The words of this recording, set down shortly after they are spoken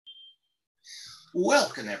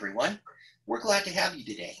Welcome, everyone. We're glad to have you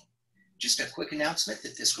today. Just a quick announcement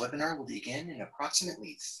that this webinar will begin in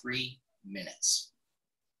approximately 3 minutes.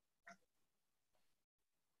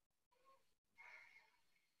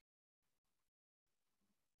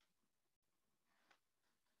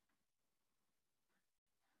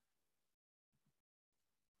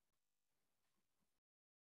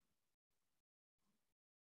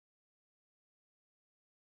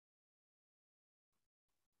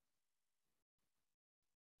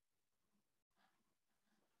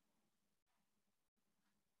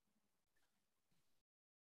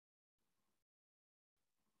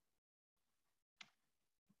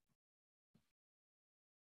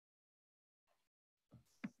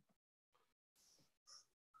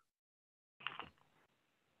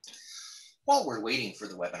 While we're waiting for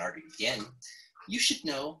the webinar to begin, you should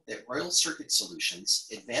know that Royal Circuit Solutions,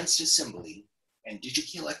 Advanced Assembly, and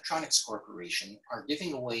Digi-Key Electronics Corporation are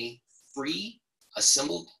giving away free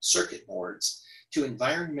assembled circuit boards to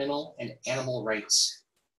environmental and animal rights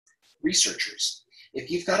researchers.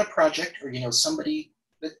 If you've got a project or you know somebody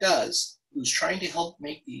that does, who's trying to help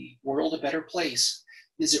make the world a better place,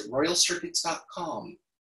 visit royalcircuits.com,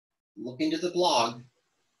 look into the blog,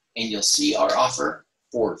 and you'll see our offer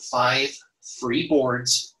for 5 free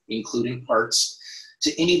boards, including parts,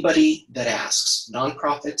 to anybody that asks.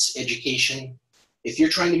 Nonprofits, education. If you're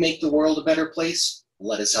trying to make the world a better place,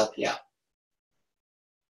 let us help you out.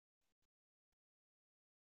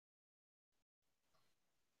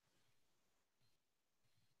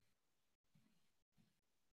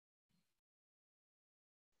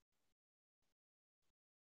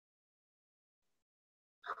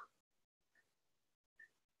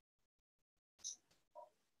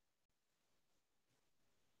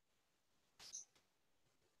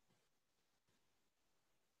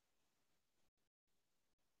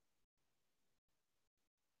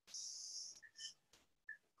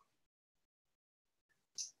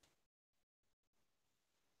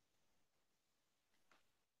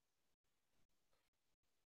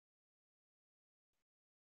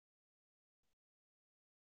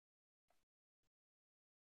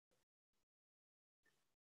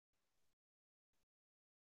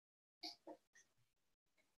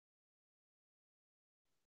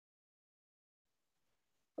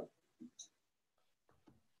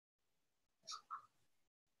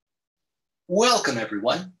 Welcome,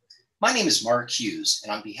 everyone. My name is Mark Hughes,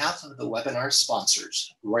 and on behalf of the webinar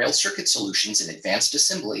sponsors, Royal Circuit Solutions and Advanced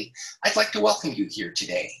Assembly, I'd like to welcome you here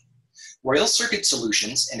today. Royal Circuit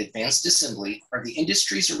Solutions and Advanced Assembly are the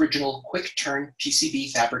industry's original quick-turn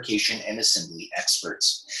PCB fabrication and assembly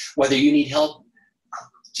experts. Whether you need help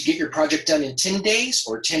to get your project done in 10 days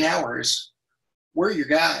or 10 hours, we're your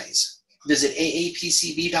guys. Visit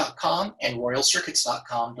aapcb.com and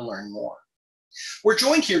royalcircuits.com to learn more. We're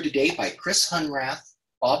joined here today by Chris Hunrath,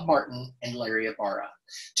 Bob Martin, and Larry Ibarra.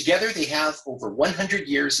 Together, they have over 100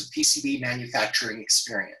 years of PCB manufacturing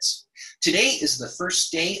experience. Today is the first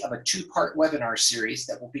day of a 2-part webinar series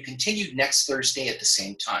that will be continued next Thursday at the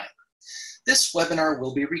same time. This webinar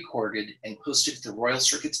will be recorded and posted to the Royal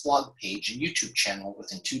Circuits blog page and YouTube channel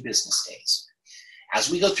within 2 business days. As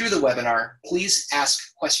we go through the webinar, please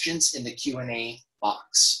ask questions in the Q&A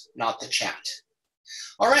box, not the chat.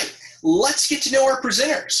 All right, let's get to know our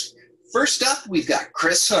presenters. First up, we've got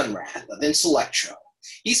Chris Hunrath of Insulectro.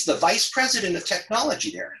 He's the Vice President of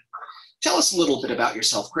Technology there. Tell us a little bit about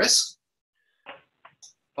yourself, Chris.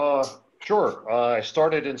 Sure. I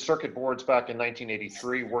started in circuit boards back in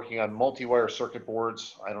 1983, working on multi-wire circuit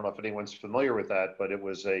boards. I don't know if anyone's familiar with that, but it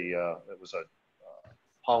was a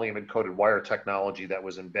polyimide coated wire technology that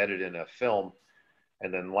was embedded in a film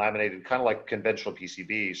and then laminated, kind of like conventional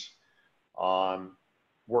PCBs.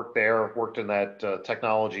 Worked in that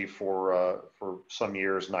technology for some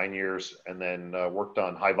years, 9 years, and then worked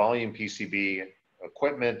on high volume PCB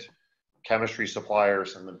equipment, chemistry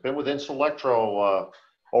suppliers, and then been with Insulectro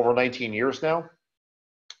over 19 years now.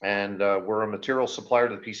 And we're a material supplier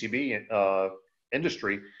to the PCB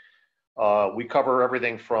industry. We cover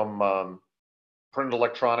everything from printed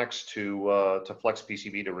electronics to flex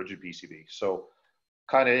PCB to rigid PCB. So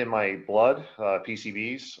kind of in my blood,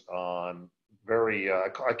 PCBs.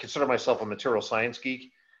 I consider myself a material science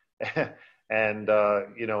geek, and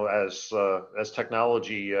you know, as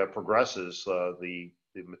technology progresses, the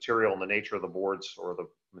material and the nature of the boards or the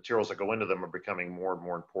materials that go into them are becoming more and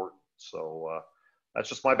more important. So that's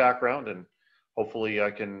just my background, and hopefully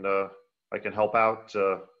I can help out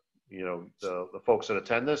you know, the folks that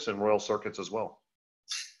attend this and Royal Circuits as well.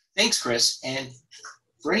 Thanks, Chris. And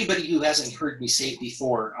for anybody who hasn't heard me say it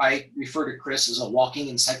before, I refer to Chris as a walking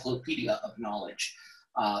encyclopedia of knowledge.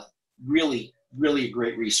 Really really a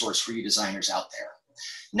great resource for you designers out there.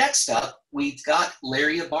 Next up, we've got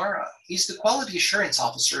Larry Ibarra. He's the Quality Assurance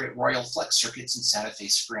Officer at Royal Flex Circuits in Santa Fe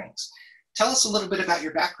Springs. Tell us a little bit about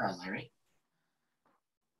your background, Larry.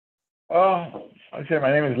 Like I said,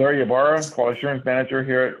 my name is Larry Ibarra, Quality Assurance Manager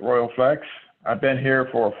here at Royal Flex. I've been here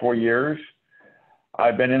for 4 years.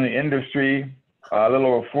 I've been in the industry a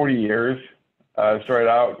little over 40 years. Started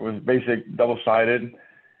out with basic double-sided,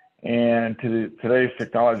 and today's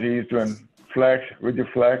technology is doing flex, rigid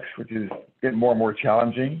flex, which is getting more and more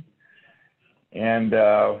challenging. And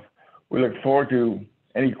we look forward to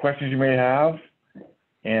any questions you may have.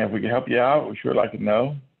 And if we can help you out, we sure like to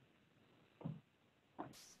know.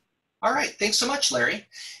 All right, thanks so much, Larry.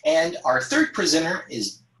 And our third presenter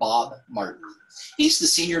is Bob Martin. He's the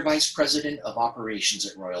Senior Vice President of Operations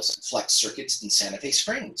at Royal Flex Circuits in Santa Fe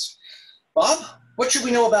Springs. Bob, what should we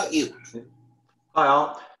know about you? Hi,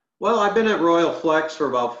 all. Well, I've been at Royal Flex for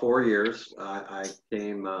about 4 years. I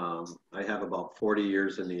have about 40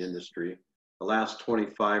 years in the industry. The last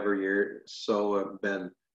 25 or years so have been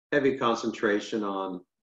heavy concentration on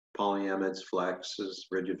polyamides, flexes,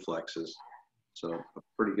 rigid flexes. So a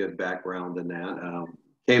pretty good background in that.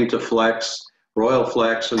 Came to Royal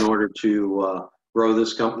Flex, in order to grow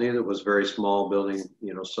this company that was very small, building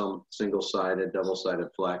some single-sided, double-sided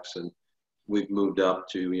flex, and we've moved up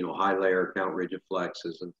to high layer count rigid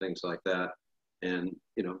flexes and things like that. And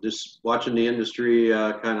just watching the industry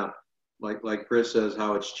kind of like Chris says,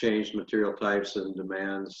 how it's changed material types and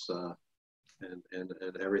demands, and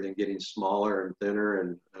everything getting smaller and thinner,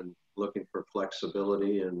 and looking for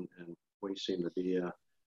flexibility, and we seem to be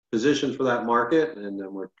positioned for that market, and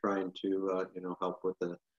then we're trying to help with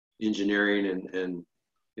the engineering and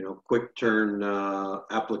quick turn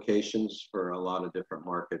applications for a lot of different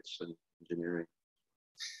markets and engineering.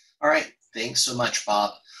 All right, thanks so much,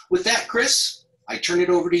 Bob. With that, Chris, I turn it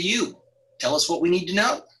over to you. Tell us what we need to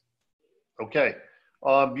know. Okay,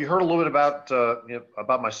 you heard a little bit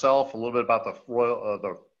about myself, a little bit about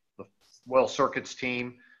the Royal Circuits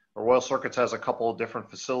team. Royal Circuits has a couple of different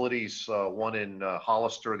facilities, one in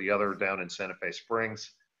Hollister, the other down in Santa Fe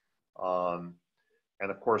Springs. And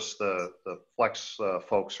of course, the Flex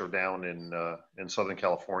folks are down in Southern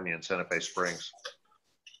California in Santa Fe Springs.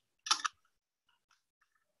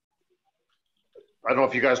 I don't know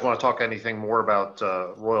if you guys want to talk anything more about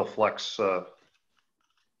Royal Flex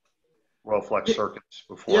Circuits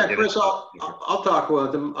before. Yeah, Chris, I'll talk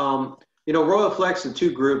with them. Royal Flex in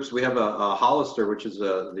two groups. We have a Hollister, which is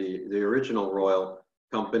the original Royal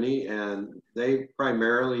company, and they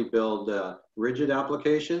primarily build rigid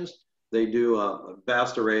applications. They do a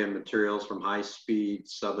vast array of materials, from high-speed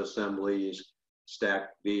sub-assemblies,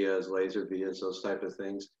 stacked vias, laser vias, those type of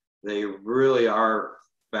things. They really are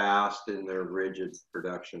fast in their rigid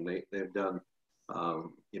production. They've done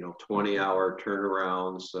 20-hour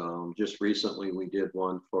turnarounds. Just recently, we did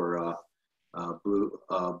one for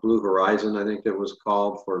Blue Horizon, I think it was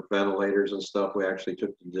called, for ventilators and stuff. We actually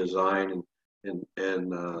took the design and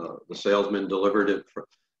the salesman delivered it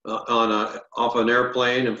off an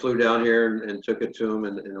airplane and flew down here and took it to them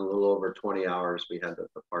in a little over 20 hours. We had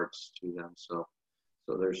the parts to them. So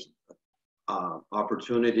there's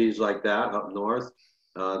opportunities like that up north.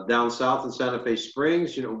 Down south in Santa Fe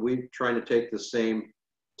Springs, we're trying to take the same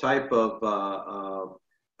type of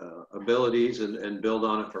abilities and build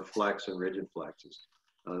on it for flex and rigid flexes.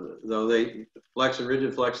 Though flex and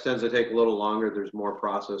rigid flex tends to take a little longer, there's more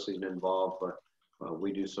processing involved, but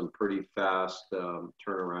we do some pretty fast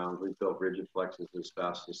turnarounds. We built rigid flexes as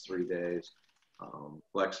fast as 3 days.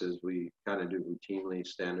 Flexes, we kind of do routinely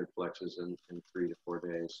standard flexes in 3 to 4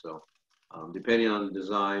 days. So depending on the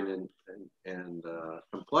design and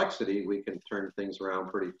complexity, we can turn things around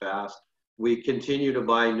pretty fast. We continue to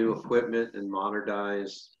buy new equipment and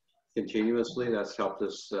modernize continuously. That's helped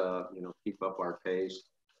us, keep up our pace,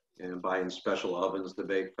 and buying special ovens to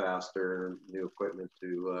bake faster, new equipment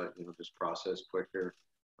to, just process quicker.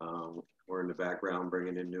 We're in the background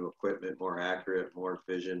bringing in new equipment, more accurate, more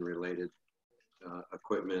vision-related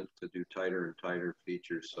equipment to do tighter and tighter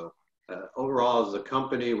features. So overall, as a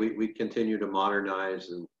company, we continue to modernize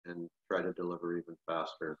and try to deliver even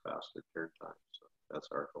faster and faster turn times. So that's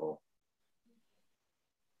our goal.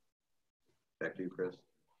 Back to you, Chris.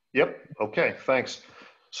 Yep. Okay. Thanks.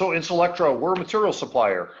 So Insulectro, we're a material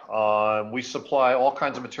supplier. We supply all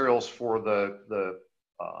kinds of materials for the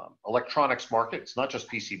electronics market. It's not just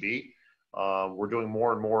PCB. We're doing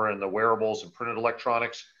more and more in the wearables and printed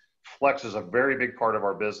electronics. Flex is a very big part of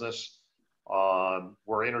our business.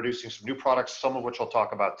 We're introducing some new products, some of which I'll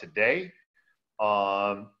talk about today.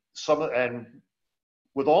 And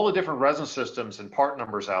with all the different resin systems and part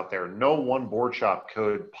numbers out there, no one board shop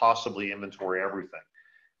could possibly inventory everything.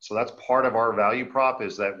 So that's part of our value prop,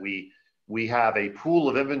 is that we have a pool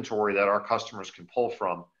of inventory that our customers can pull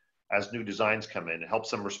from as new designs come in. It helps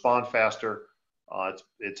them respond faster.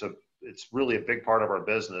 It's really a big part of our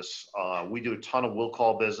business. We do a ton of will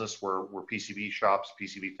call business where PCB shops,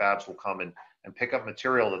 PCB fabs will come and pick up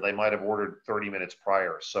material that they might have ordered 30 minutes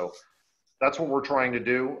prior. So that's what we're trying to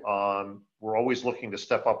do. We're always looking to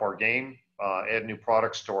step up our game, add new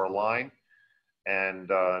products to our line. And,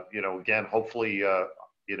 you know, again, hopefully,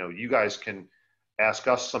 you know, you guys can ask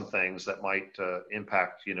us some things that might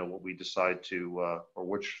impact, you know, what we decide to, or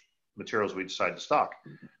which materials we decide to stock.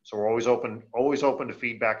 So we're always open to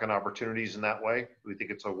feedback and opportunities in that way. We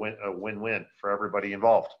think it's a win-win for everybody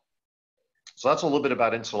involved. So that's a little bit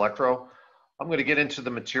about Insulectro. I'm going to get into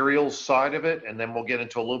the materials side of it, and then we'll get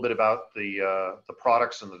into a little bit about the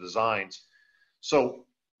products and the designs. So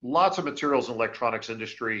lots of materials in the electronics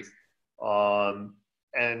industry.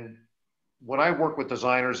 And when I work with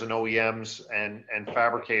designers and OEMs and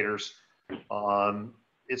fabricators,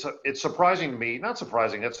 it's surprising to me, not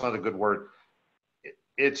surprising, that's not a good word.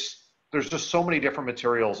 There's just so many different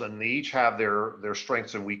materials, and they each have their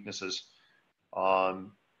strengths and weaknesses.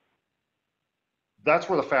 That's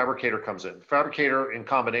where the fabricator comes in. Fabricator, in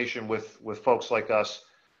combination with folks like us,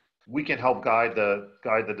 we can help guide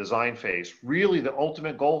the design phase. Really, the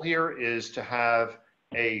ultimate goal here is to have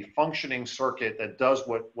a functioning circuit that does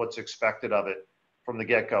what's expected of it from the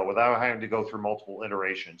get-go without having to go through multiple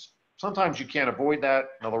iterations. Sometimes you can't avoid that.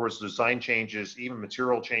 In other words, design changes, even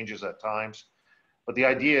material changes at times. But the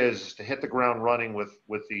idea is to hit the ground running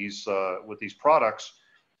with these products.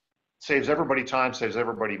 Saves everybody time, saves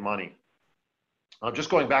everybody money. Just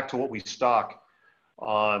going back to what we stock,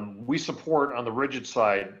 we support on the rigid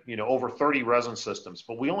side, you know, over 30 resin systems,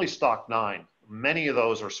 but we only stock 9. Many of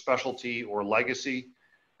those are specialty or legacy,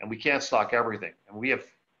 and we can't stock everything. And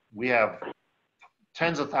we have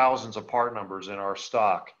tens of thousands of part numbers in our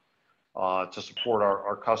stock to support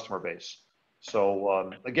our customer base.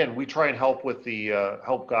 So again, we try and help with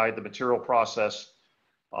help guide the material process,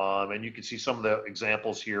 and you can see some of the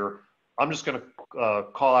examples here. I'm just going to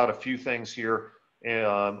call out a few things here.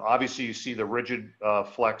 Obviously, you see the rigid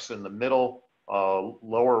flex in the middle,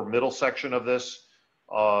 lower middle section of this.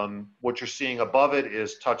 What you're seeing above it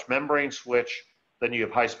is touch membrane switch. Then you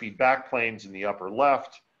have high-speed backplanes in the upper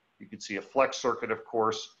left. You can see a flex circuit, of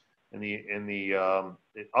course. In the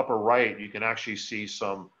upper right, you can actually see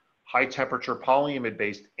some high-temperature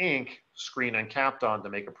polyimide-based ink screened and capped on to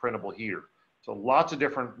make a printable heater. So lots of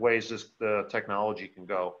different ways the technology can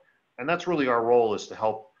go, and that's really our role, is to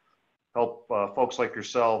help folks like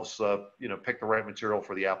yourselves, you know, pick the right material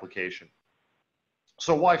for the application.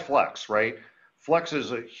 So why flex, right? Flex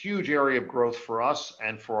is a huge area of growth for us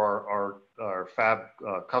and for our fab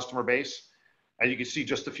customer base. And you can see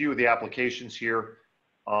just a few of the applications here.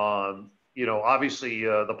 You know, obviously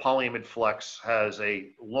the polyimide flex has a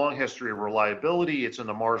long history of reliability. It's in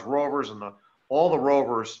the Mars rovers, and all the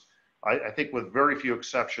rovers, I think with very few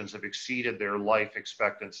exceptions, have exceeded their life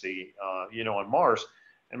expectancy, you know, on Mars.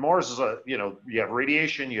 And Mars is you know, you have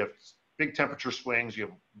radiation, you have big temperature swings, you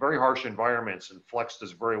have very harsh environments, and flex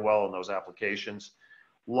does very well in those applications.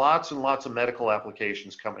 Lots and lots of medical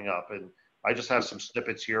applications coming up. And I just have some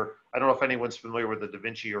snippets here. I don't know if anyone's familiar with the Da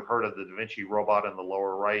Vinci or heard of the Da Vinci robot in the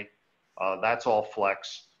lower right. That's all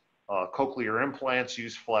flex. Cochlear implants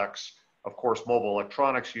use flex. Of course, mobile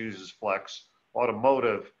electronics uses flex,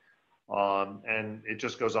 automotive, and it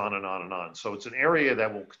just goes on and on and on. So it's an area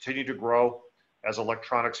that will continue to grow as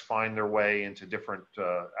electronics find their way into different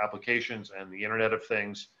applications, and the Internet of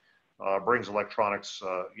Things brings electronics,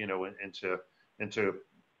 you know, into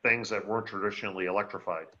things that weren't traditionally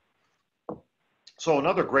electrified. So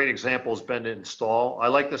another great example is bend and install. I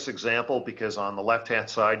like this example because on the left-hand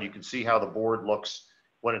side, you can see how the board looks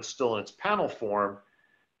when it's still in its panel form,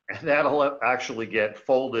 and that'll actually get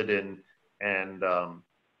folded and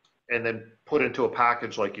then put into a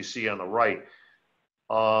package like you see on the right.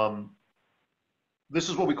 This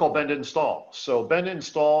is what we call bend and install. So bend and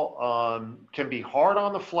install can be hard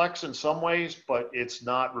on the flex in some ways, but it's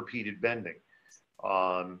not repeated bending.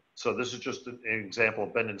 So this is just an example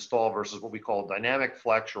of bend and install versus what we call dynamic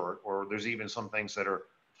flex, or there's even some things that are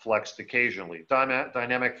flexed occasionally.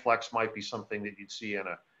 Dynamic flex might be something that you'd see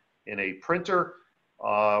in a printer,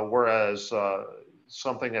 whereas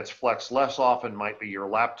something that's flexed less often might be your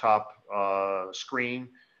laptop screen.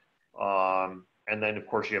 And then, of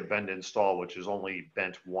course, you have bend and install, which is only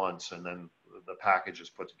bent once, and then the package is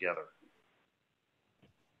put together.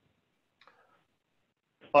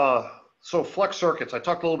 So flex circuits, I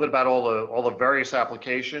talked a little bit about all the various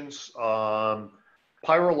applications.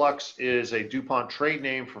 Pyrolux is a DuPont trade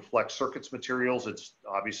name for flex circuits materials. It's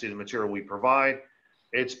obviously the material we provide.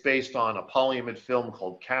 It's based on a polyimide film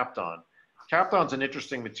called Kapton. Kapton's an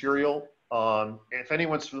interesting material. If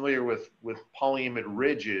anyone's familiar with polyimide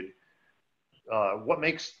rigid,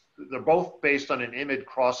 they're both based on an imide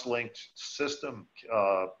cross-linked system,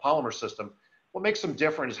 polymer system. What makes them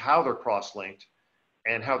different is how they're cross-linked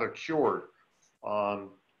and how they're cured.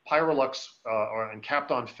 Pyrolux and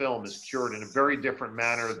Kapton film is cured in a very different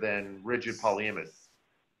manner than rigid polyimide.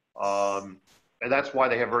 And that's why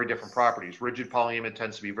they have very different properties. Rigid polyimide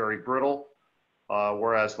tends to be very brittle,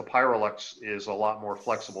 whereas the Pyrolux is a lot more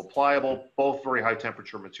flexible, pliable, both very high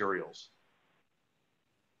temperature materials.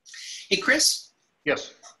 Hey, Chris?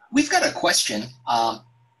 Yes. We've got a question.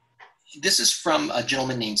 This is from a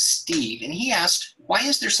gentleman named Steve, and he asked, why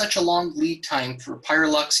is there such a long lead time for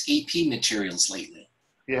Pyrolux AP materials lately?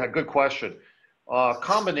 Yeah, good question.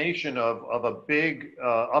 Combination of a big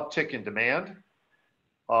uptick in demand.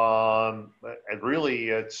 And really,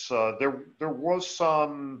 it's there was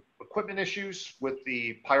some equipment issues with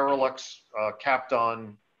the Pyrolux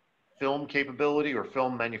Kapton film capability or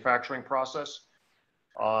film manufacturing process.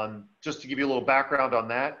 Just to give you a little background on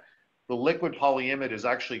that, the liquid polyimide is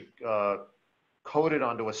actually coated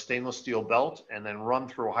onto a stainless steel belt and then run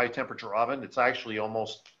through a high temperature oven. It's actually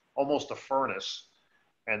almost a furnace,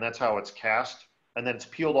 and that's how it's cast. And then it's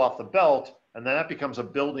peeled off the belt, and then that becomes a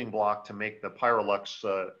building block to make the Pyrolux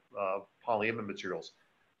polyimide materials.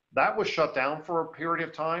 That was shut down for a period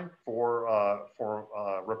of time for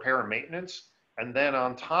repair and maintenance. And then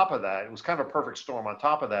on top of that, it was kind of a perfect storm. On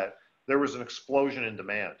top of that, there was an explosion in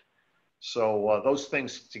demand. So those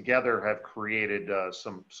things together have created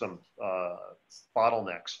some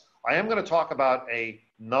bottlenecks. I am going to talk about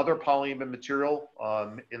another polyimide material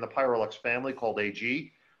in the Pyrolux family called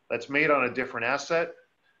AG that's made on a different asset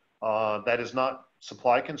that is not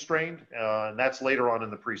supply constrained, and that's later on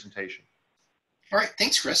in the presentation. All right,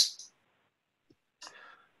 thanks, Chris.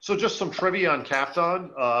 So just some trivia on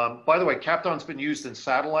Kapton. By the way, Kapton's been used in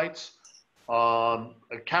satellites.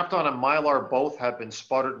 Kapton and Mylar both have been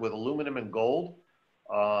sputtered with aluminum and gold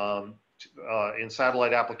in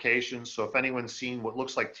satellite applications. So if anyone's seen what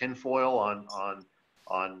looks like tinfoil on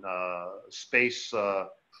space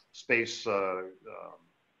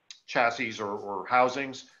chassis or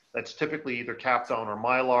housings, that's typically either Kapton or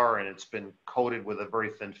Mylar, and it's been coated with a very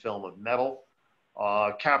thin film of metal.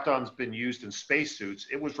 Kapton's been used in spacesuits.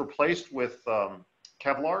 It was replaced with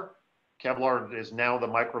Kevlar. Kevlar is now the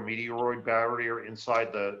micrometeoroid barrier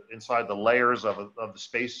inside the layers of the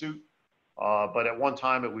spacesuit. But at one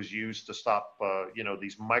time it was used to stop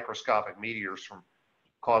these microscopic meteors from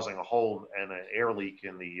causing a hole and an air leak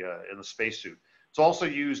in the spacesuit. It's also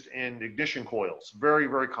used in ignition coils, very,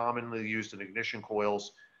 very commonly used in ignition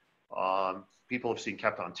coils. People have seen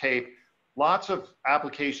Kapton tape. Lots of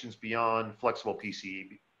applications beyond flexible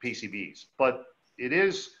PCBs, but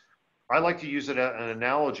I like to use it as an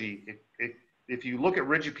analogy. If you look at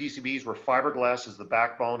rigid PCBs where fiberglass is the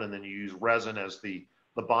backbone and then you use resin as the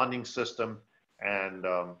bonding system and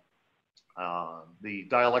the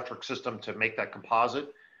dielectric system to make that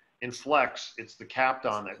composite, in flex, it's the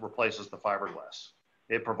Kapton that replaces the fiberglass.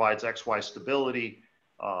 It provides XY stability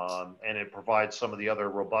and it provides some of the other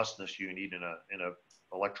robustness you need in a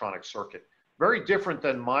electronic circuit. Very different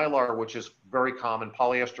than Mylar, which is very common,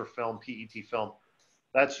 polyester film, PET film.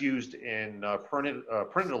 That's used in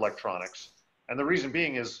printed electronics. And the reason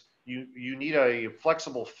being is you need a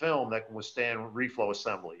flexible film that can withstand reflow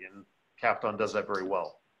assembly, and Kapton does that very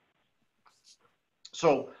well.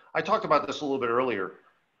 So I talked about this a little bit earlier.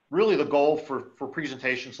 Really the goal for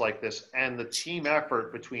presentations like this and the team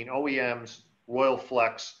effort between OEMs, Royal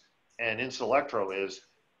Flex, and Insulectro is,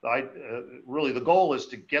 really the goal is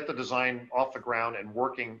to get the design off the ground and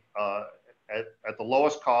working at the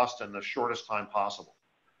lowest cost and the shortest time possible.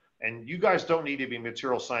 And you guys don't need to be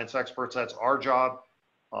material science experts. That's our job.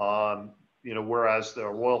 Whereas the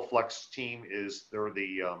Royal Flex team they're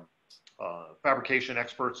the fabrication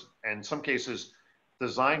experts, and in some cases,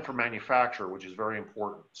 design for manufacture, which is very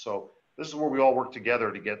important. So this is where we all work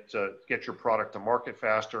together to get your product to market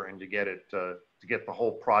faster and to get the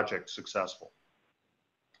whole project successful.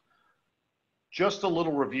 Just a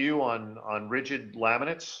little review on rigid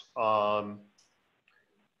laminates.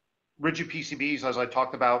 Rigid PCBs, as I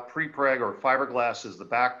talked about, pre-preg or fiberglass is the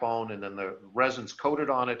backbone, and then the resin's coated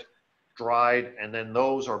on it, dried, and then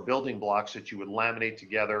those are building blocks that you would laminate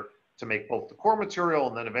together to make both the core material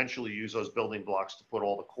and then eventually use those building blocks to put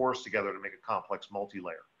all the cores together to make a complex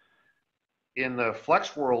multi-layer. In the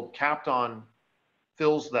flex world, Kapton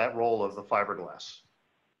fills that role of the fiberglass.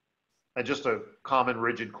 And just a common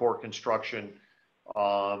rigid core construction.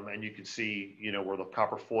 And you can see, you know, where the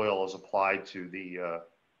copper foil is applied to the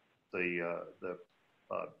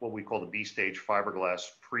what we call the B stage fiberglass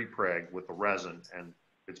pre-preg with the resin, and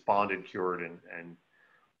it's bonded, cured, and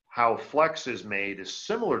how flex is made is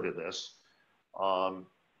similar to this.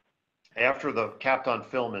 After the Kapton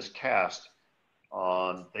film is cast,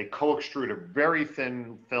 they co-extrude a very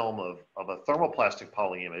thin film of a thermoplastic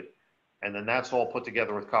polyimide, and then that's all put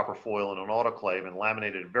together with copper foil in an autoclave and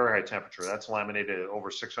laminated at very high temperature. That's laminated at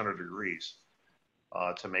over 600 degrees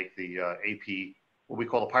to make the AP, what we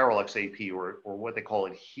call the Pyrolex AP, or what they call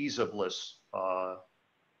adhesiveless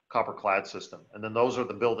copper clad system. And then those are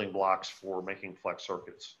the building blocks for making flex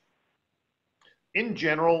circuits. In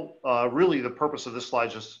general, really the purpose of this slide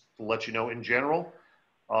is just to let you know, in general,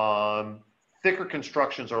 thicker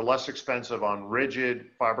constructions are less expensive on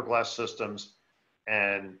rigid fiberglass systems,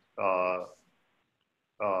 and on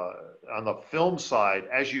the film side,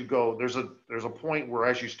 as you go, there's a point where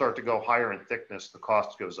as you start to go higher in thickness, the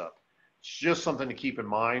cost goes up. It's just something to keep in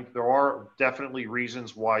mind. There are definitely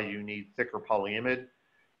reasons why you need thicker polyimide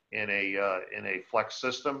in a flex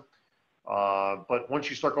system. But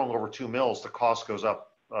once you start going over 2 mils, the cost goes up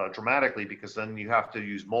dramatically, because then you have to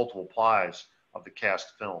use multiple plies of the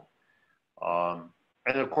cast film.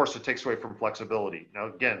 And of course, it takes away from flexibility. Now,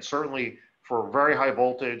 again, certainly for very high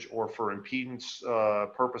voltage or for impedance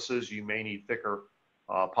purposes, you may need thicker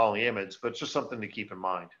polyimides, but it's just something to keep in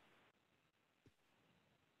mind.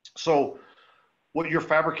 So what your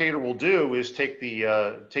fabricator will do is take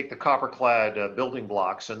the copper clad building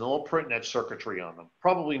blocks, and they'll print and etch circuitry on them.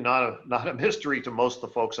 Probably not a mystery to most of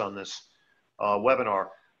the folks on this webinar,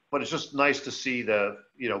 but it's just nice to see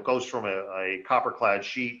it goes from a copper clad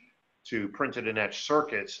sheet to printed and etched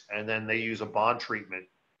circuits, and then they use a bond treatment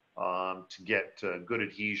to get good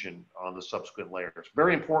adhesion on the subsequent layers.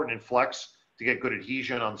 Very important in flex to get good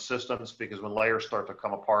adhesion on the systems, because when layers start to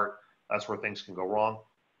come apart, that's where things can go wrong.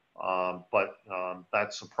 But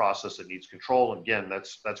that's a process that needs control. Again,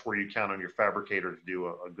 that's where you count on your fabricator to do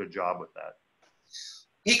a good job with that.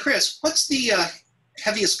 Hey, Chris, what's the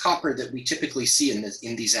heaviest copper that we typically see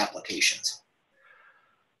in these applications?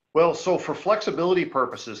 Well, so for flexibility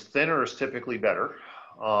purposes, thinner is typically better.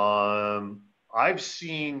 I've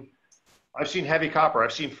seen heavy copper.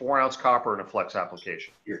 I've seen 4-ounce copper in a flex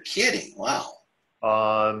application. You're kidding! Wow.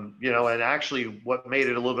 And actually what made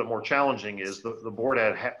it a little bit more challenging is the board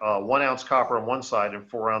had 1-ounce copper on one side and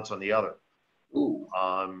 4-ounce on the other. Ooh.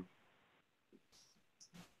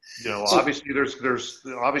 So, obviously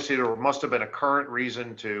there must have been a current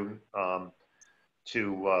reason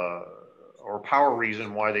or power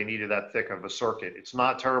reason why they needed that thick of a circuit. It's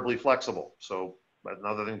not terribly flexible. So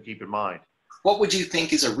another thing to keep in mind. What would you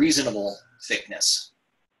think is a reasonable thickness?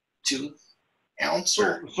 2 ounce?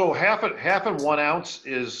 So half and 1 ounce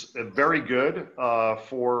is very good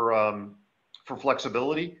for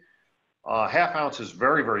flexibility. Half ounce is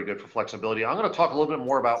very, very good for flexibility. I'm going to talk a little bit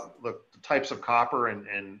more about the types of copper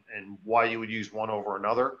and why you would use one over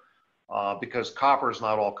another, because copper is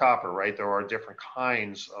not all copper, right? There are different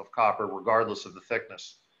kinds of copper regardless of the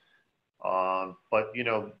thickness. But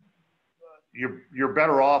you're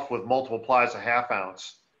better off with multiple plies of 1/2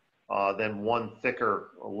 ounce than one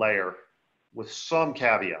thicker layer, with some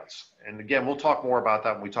caveats. And again, we'll talk more about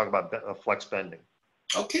that when we talk about flex bending.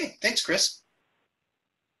 Okay, thanks, Chris.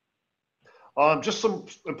 Just some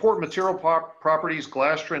important material properties: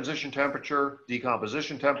 glass transition temperature,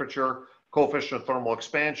 decomposition temperature, coefficient of thermal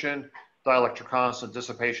expansion, dielectric constant,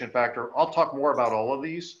 dissipation factor. I'll talk more about all of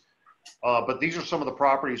these, but these are some of the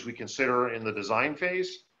properties we consider in the design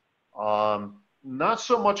phase. Not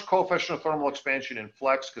so much coefficient of thermal expansion in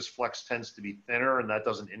flex, because flex tends to be thinner and that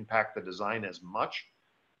doesn't impact the design as much.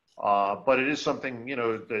 But it is something,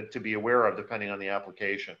 to be aware of depending on the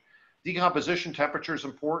application. Decomposition temperature is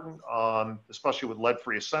important, especially with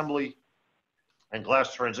lead-free assembly, and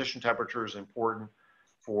glass transition temperature is important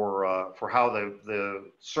for how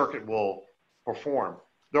the circuit will perform.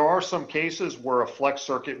 There are some cases where a flex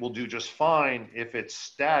circuit will do just fine if it's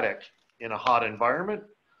static in a hot environment.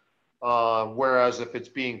 Whereas if it's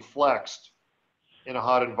being flexed in a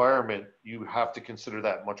hot environment, you have to consider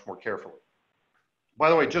that much more carefully. By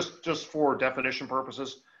the way, just for definition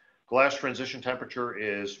purposes, glass transition temperature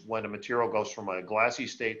is when a material goes from a glassy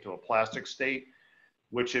state to a plastic state,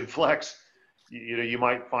 which in flex, you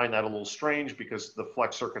might find that a little strange because the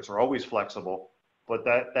flex circuits are always flexible, but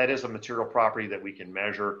that is a material property that we can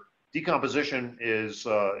measure. Decomposition is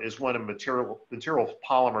when a material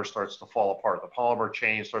polymer starts to fall apart. The polymer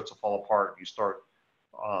chain starts to fall apart. You start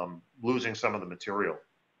losing some of the material.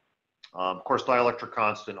 Of course, dielectric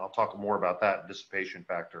constant, I'll talk more about that, dissipation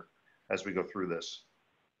factor, as we go through this.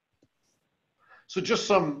 So just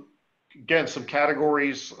some, again, some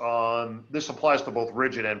categories. This applies to both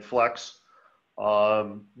rigid and flex.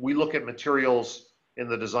 We look at materials in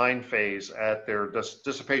the design phase at their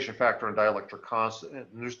dissipation factor and dielectric constant,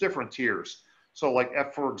 and there's different tiers. So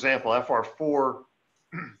like for example, FR4,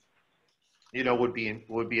 you know, would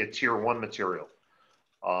be a tier 1 material.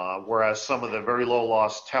 Whereas some of the very low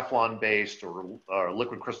loss Teflon based or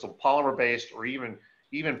liquid crystal polymer based or even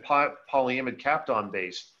polyimide Kapton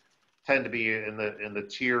based tend to be in the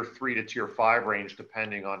tier 3 to tier 5 range,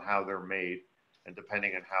 depending on how they're made and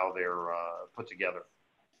depending on how they're put together.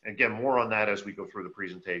 Again, more on that as we go through the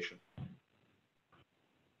presentation.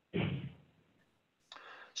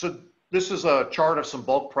 So this is a chart of some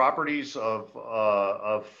bulk properties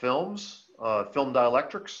of films, film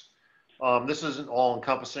dielectrics. This isn't all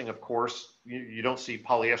encompassing, of course. You don't see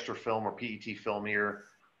polyester film or PET film here.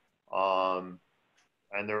 And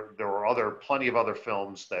there are plenty of other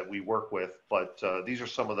films that we work with, but these are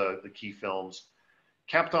some of the key films.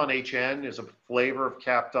 Kapton HN is a flavor of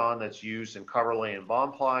Kapton that's used in cover lay and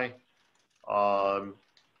bond ply.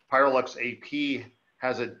 Pyrolux AP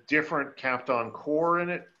has a different Kapton core in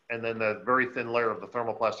it, and then the very thin layer of the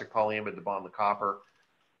thermoplastic polyimide to bond the copper.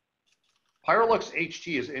 Pyrolux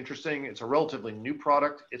HT is interesting. It's a relatively new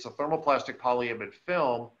product. It's a thermoplastic polyimide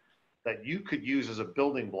film that you could use as a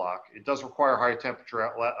building block. It does require high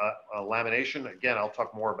temperature lamination. Again, I'll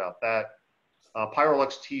talk more about that.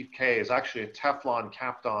 Pyrolux TK is actually a Teflon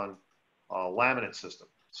Kapton laminate system.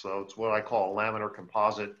 So it's what I call a laminar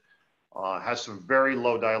composite. Has some very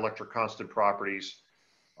low dielectric constant properties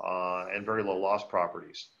and very low loss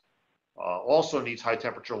properties. Also needs high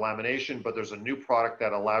temperature lamination, but there's a new product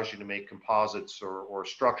that allows you to make composites or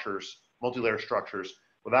structures, multi-layer structures,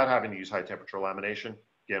 without having to use high temperature lamination.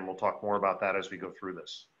 Again, we'll talk more about that as we go through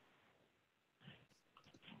this.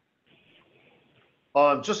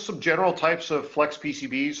 Just some general types of flex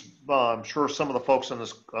PCBs. I'm sure some of the folks on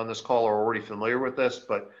this call are already familiar with this,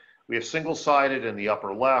 but we have single-sided in the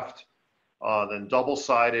upper left, then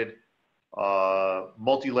double-sided,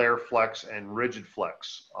 multi-layer flex, and rigid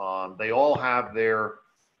flex. They all have their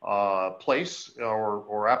place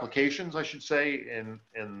or applications, I should say,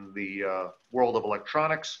 in the world of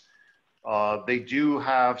electronics. They do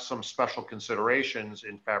have some special considerations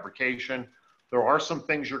in fabrication. There are some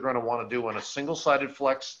things you're going to want to do on a single-sided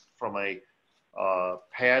flex from a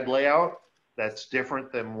pad layout that's different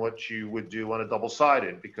than what you would do on a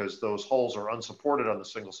double-sided, because those holes are unsupported on the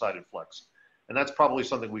single-sided flex. And that's probably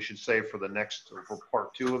something we should save for the next, for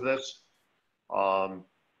part 2 of this.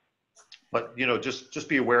 But you know, just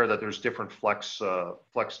be aware that there's different flex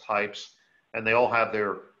types, and they all have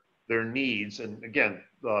their needs. And again,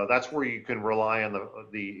 that's where you can rely on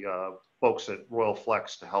the folks at Royal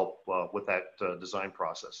Flex to help with that design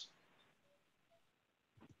process.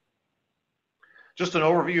 Just an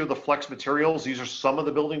overview of the flex materials. These are some of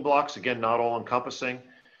the building blocks, again, not all encompassing.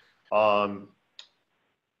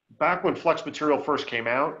 Back when flex material first came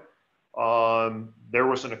out, there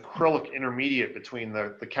was an acrylic intermediate between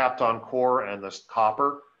the Kapton core and this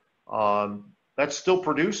copper. That's still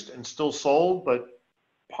produced and still sold, but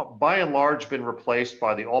by and large been replaced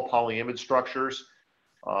by the all polyimide structures.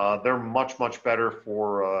 They're much better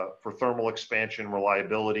for thermal expansion,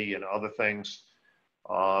 reliability, and other things.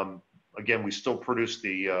 Again, we still produce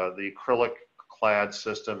the acrylic clad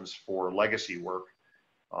systems for legacy work,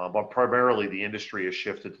 but primarily the industry has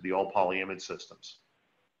shifted to the all polyimide systems.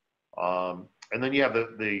 And then you have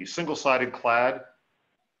the single-sided clad,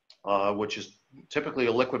 which is typically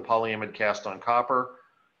a liquid polyimide cast on copper.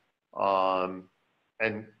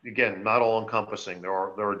 And again, not all encompassing. There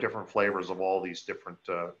are different flavors of all these different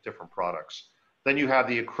products. Then you have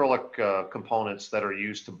the acrylic components that are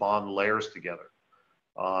used to bond layers together.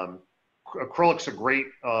 Acrylic's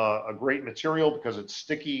a great material because it's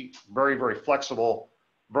sticky, very flexible,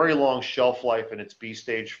 very long shelf life in its B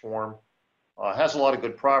stage form. Has a lot of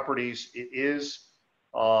good properties. It is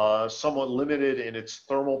somewhat limited in its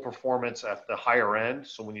thermal performance at the higher end.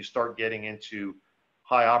 So when you start getting into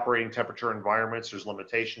high operating temperature environments, there's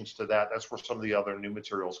limitations to that. That's where some of the other new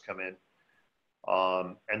materials come in.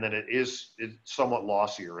 And then it's somewhat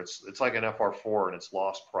lossier. It's like an FR4 in its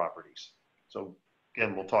loss properties. So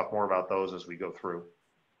again, we'll talk more about those as we go through.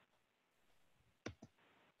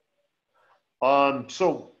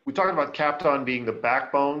 So we talked about Kapton being the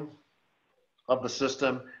backbone of the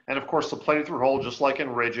system. And of course, the plated through hole, just like in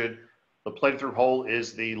rigid, the plated through hole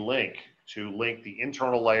is the link to link the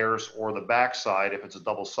internal layers or the back side, if it's a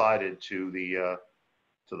double-sided, to the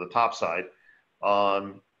top side.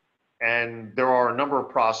 And there are a number of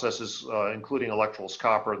processes, including electroless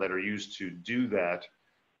copper, that are used to do that.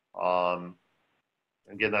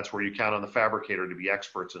 Again, that's where you count on the fabricator to be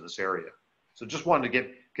experts in this area. So just wanted to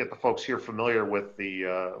get the folks here familiar with the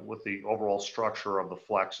overall structure of the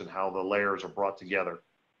flex and how the layers are brought together.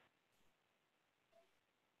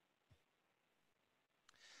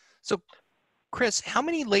 So, Chris, how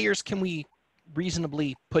many layers can we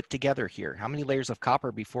reasonably put together here? How many layers of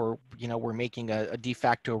copper before we're making a de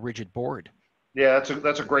facto rigid board? Yeah,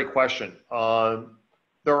 that's a great question.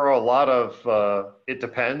 There are a lot of it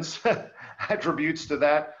depends attributes to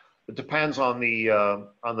that. It depends on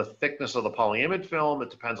the thickness of the polyimide film.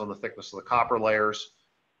 It depends on the thickness of the copper layers.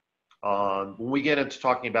 When we get into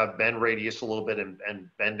talking about bend radius a little bit and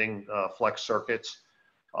bending flex circuits,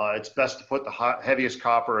 it's best to put the heaviest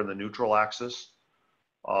copper in the neutral axis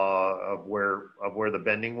of where the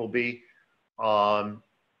bending will be. And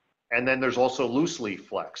then there's also loose leaf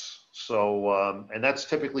flex. So, and that's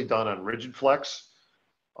typically done on rigid flex.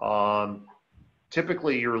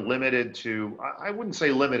 Typically you're limited to, I wouldn't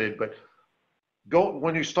say limited, but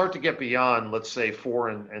when you start to get beyond, let's say 4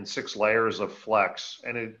 and 6 layers of flex,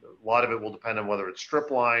 and a lot of it will depend on whether it's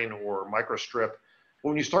strip line or micro strip.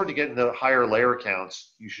 When you start to get into higher layer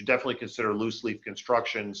counts, you should definitely consider loose leaf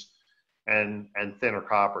constructions and thinner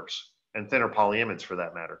coppers and thinner polyimides for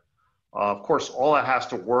that matter. Of course, all that has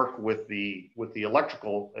to work with the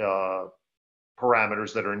electrical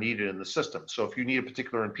parameters that are needed in the system. So if you need a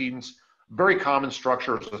particular impedance, very common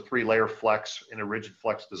structure is a 3-layer flex in a rigid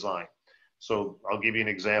flex design. So I'll give you an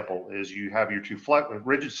example, is you have your 2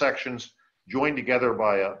 rigid sections joined together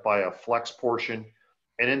by a flex portion.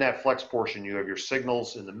 And in that flex portion, you have your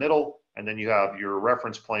signals in the middle, and then you have your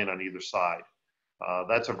reference plane on either side.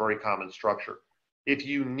 That's a very common structure. If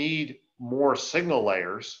you need more signal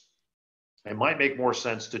layers, it might make more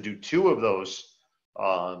sense to do 2 of those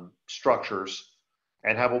structures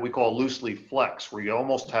and have what we call loose leaf flex, where you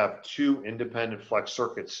almost have 2 independent flex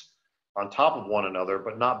circuits on top of one another,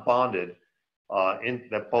 but not bonded,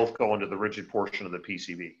 that both go into the rigid portion of the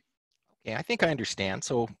PCB. Yeah, I think I understand.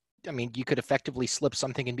 So, I mean, you could effectively slip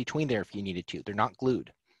something in between there if you needed to. They're not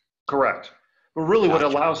glued. Correct. But really what it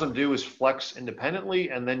Gotcha. allows them to do is flex independently,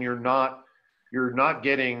 and then you're not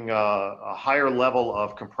getting a higher level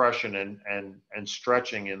of compression and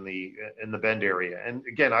stretching in the bend area. And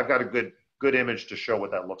again, I've got a good image to show what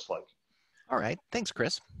that looks like. All right. Thanks,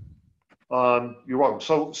 Chris. You're welcome.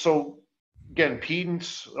 So again,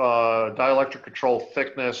 impedance, dielectric control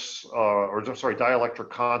thickness, dielectric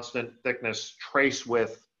constant thickness, trace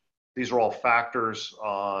width. These are all factors.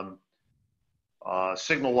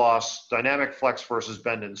 Signal loss, dynamic flex versus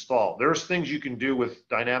bend install. There's things you can do with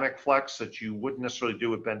dynamic flex that you wouldn't necessarily do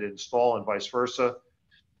with bend install, and vice versa.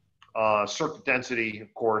 Circuit density,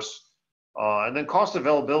 of course, and then cost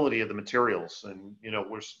availability of the materials. And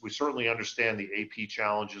we certainly understand the AP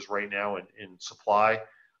challenges right now in supply.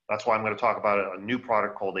 That's why I'm going to talk about a new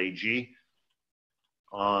product called AG.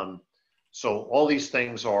 So all these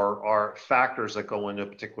things are factors that go into a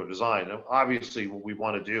particular design. And obviously, what we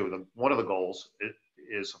want to do, one of the goals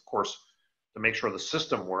is, of course, to make sure the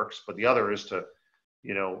system works, but the other is to,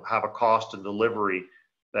 have a cost and delivery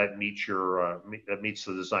that meets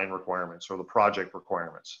the design requirements or the project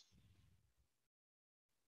requirements.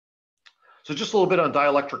 So just a little bit on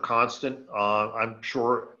dielectric constant. I'm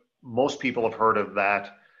sure most people have heard of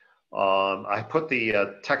that. I put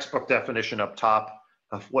the textbook definition up top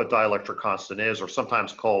of what dielectric constant is, or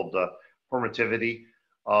sometimes called permittivity.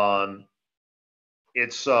 But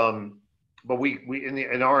we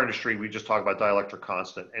in our industry, we just talk about dielectric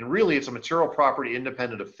constant, and really it's a material property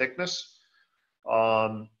independent of thickness,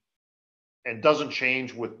 and doesn't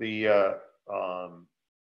change with the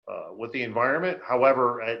environment.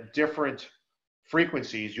 However, at different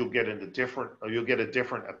frequencies, you'll get a different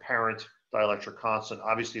apparent dielectric constant.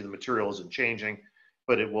 Obviously, the material isn't changing,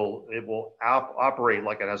 but it will operate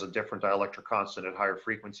like it has a different dielectric constant at higher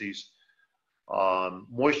frequencies.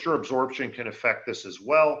 Moisture absorption can affect this as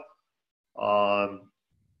well.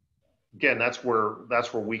 Again, that's where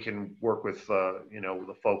we can work with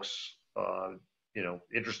the folks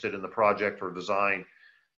interested in the project or design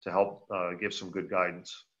to help give some good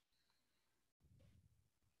guidance.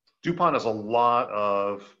 DuPont has a lot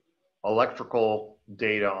of electrical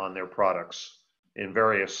data on their products in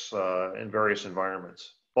various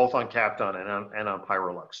environments, both on Kapton and on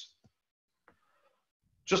Pyrolux.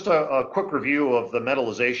 Just a quick review of the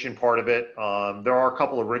metallization part of it. There are a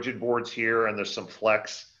couple of rigid boards here, and there's some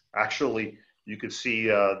flex. Actually, you could see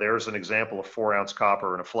there's an example of 4-ounce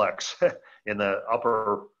copper in a flex in the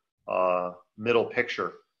upper middle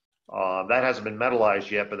picture. That hasn't been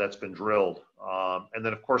metallized yet, but that's been drilled. And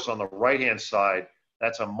then of course on the right-hand side,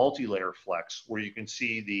 that's a multi-layer flex where you can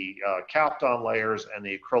see the Kapton layers and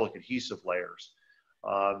the acrylic adhesive layers.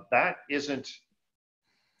 That isn't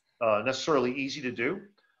necessarily easy to do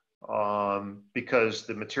because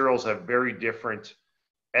the materials have very different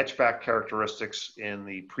etch back characteristics in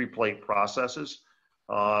the pre-plate processes.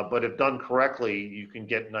 But if done correctly, you can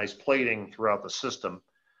get nice plating throughout the system.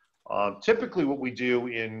 Typically what we do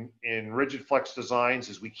in rigid flex designs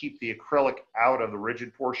is we keep the acrylic out of the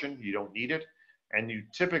rigid portion. You don't need it. And you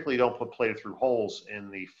typically don't put plated through holes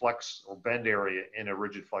in the flex or bend area in a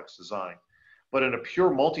rigid flex design. But in a pure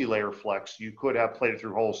multi-layer flex, you could have plated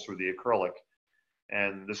through holes through the acrylic.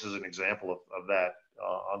 And this is an example of that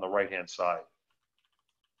on the right-hand side.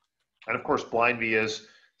 And of course, blind vias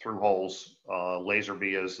through holes, laser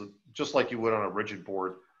vias, just like you would on a rigid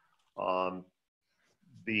board.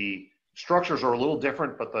 The structures are a little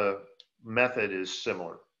different, but the method is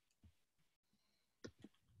similar.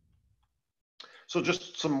 So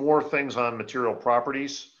just some more things on material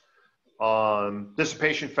properties.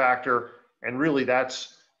 Dissipation factor, and really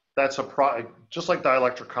that's just like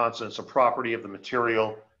dielectric constant, it's a property of the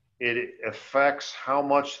material. It affects how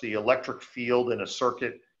much the electric field in a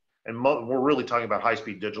circuit, and we're really talking about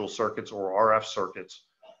high-speed digital circuits or RF circuits,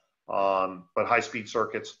 but high-speed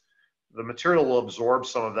circuits. The material will absorb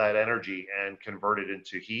some of that energy and convert it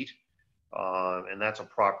into heat, and that's a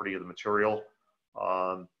property of the material.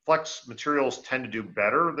 Flex materials tend to do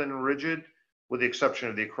better than rigid, with the exception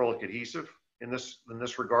of the acrylic adhesive in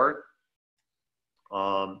this regard.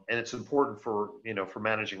 And it's important for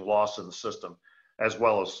managing loss in the system, as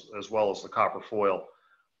well as the copper foil.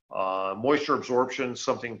 Moisture absorption,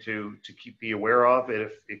 something to be aware of.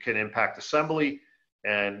 It can impact assembly,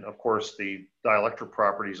 and of course the dielectric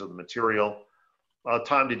properties of the material.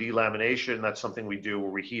 Time to delamination, that's something we do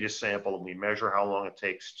where we heat a sample and we measure how long it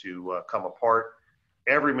takes to come apart.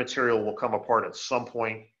 Every material will come apart at some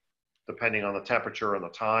point, depending on the temperature and the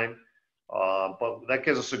time. But that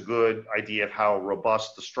gives us a good idea of how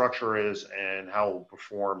robust the structure is and how it will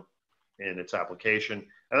perform in its application.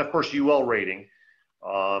 And of course, UL rating.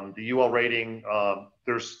 The UL rating,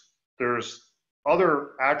 there's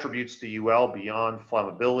other attributes to UL beyond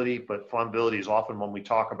flammability, but flammability is often one we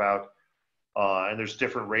talk about, and there's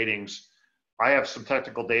different ratings. I have some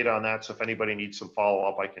technical data on that, so if anybody needs some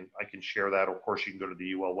follow-up, I can share that. Of course, you can go to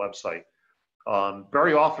the UL website.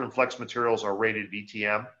 Very often, flex materials are rated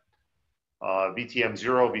VTM, VTM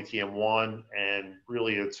 0, VTM 1, and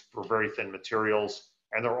really it's for very thin materials.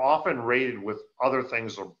 And they're often rated with other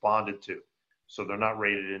things they're bonded to, so they're not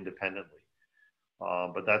rated independently.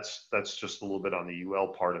 But that's just a little bit on the UL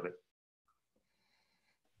part of it.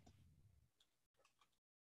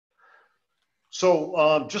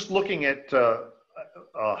 So just looking at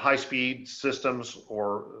high-speed systems,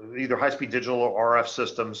 or either high-speed digital or RF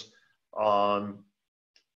systems,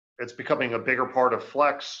 it's becoming a bigger part of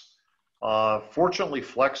flex. Fortunately,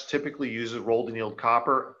 flex typically uses rolled annealed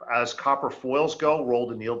copper. As copper foils go,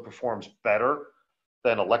 rolled annealed performs better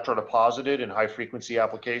than electrodeposited in high-frequency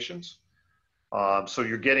applications. So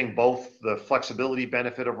you're getting both the flexibility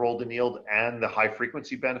benefit of rolled annealed and the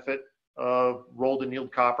high-frequency benefit of rolled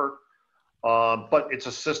annealed copper. But it's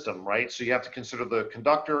a system, right? So you have to consider the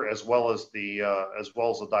conductor as well as the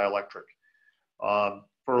dielectric.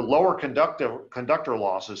 For lower conductor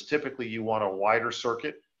losses, typically you want a wider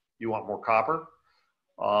circuit, you want more copper,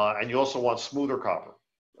 and you also want smoother copper.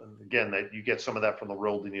 And again, that you get some of that from the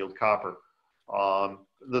rolled annealed copper.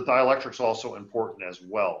 The dielectric's also important as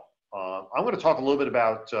well. I'm going to talk a little bit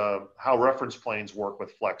about how reference planes work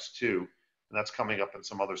with flex too, and that's coming up in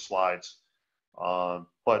some other slides.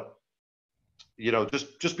 But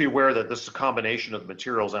just be aware that this is a combination of the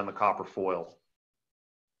materials and the copper foil.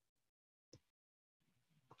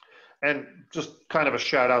 And just kind of a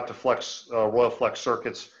shout out to Royal Flex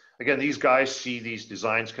Circuits. Again, these guys see these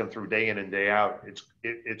designs come through day in and day out.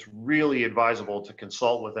 It's really advisable to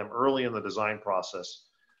consult with them early in the design process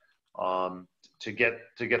to get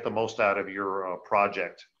the most out of your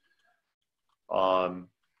project. All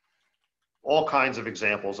kinds of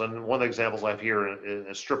examples, and one of the examples I have here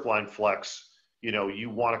is strip line flex. You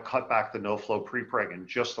want to cut back the no-flow prepreg in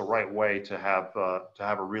just the right way to have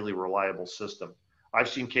a really reliable system. I've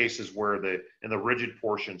seen cases where in the rigid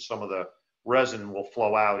portion, some of the resin will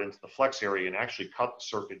flow out into the flex area and actually cut the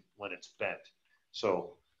circuit when it's bent.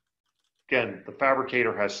 So again, the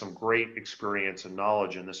fabricator has some great experience and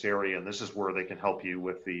knowledge in this area, and this is where they can help you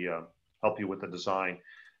with the design.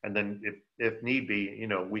 And then if need be,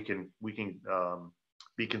 we can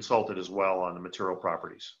be consulted as well on the material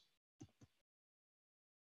properties.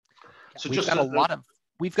 So we've got a lot of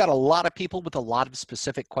we've got a lot of people with a lot of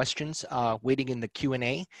specific questions waiting in the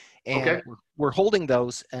Q&A, and Okay. we're holding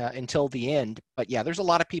those until the end. But yeah, there's a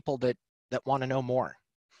lot of people that want to know more.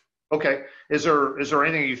 Okay. Is there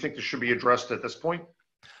anything you think that should be addressed at this point?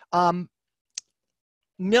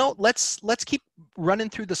 No, let's keep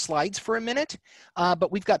running through the slides for a minute.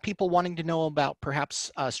 But we've got people wanting to know about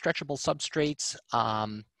perhaps stretchable substrates,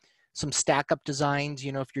 some stack up designs,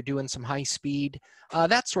 you know, if you're doing some high speed,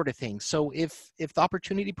 that sort of thing. So if the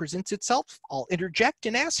opportunity presents itself, I'll interject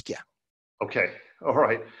and ask you. Okay. All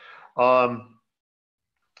right.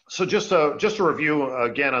 So just to review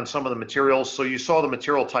again on some of the materials. So you saw the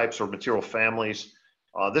material types or material families.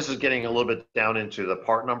 This is getting a little bit down into the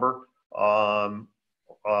part number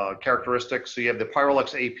characteristics. So you have the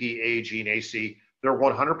Pyrolux AP, AG, and AC. They're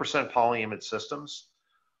 100% polyimide systems.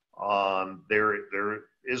 There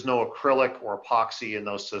is no acrylic or epoxy in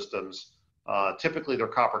those systems. Typically, they're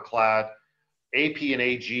copper clad. AP and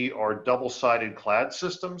AG are double-sided clad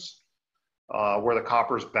systems where the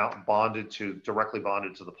copper is directly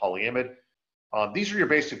bonded to the polyimide. These are your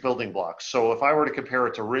basic building blocks. So if I were to compare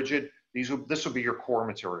it to rigid, this would be your core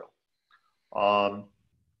material.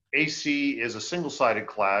 AC is a single-sided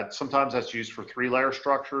clad. Sometimes that's used for 3-layer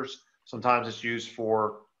structures. Sometimes it's used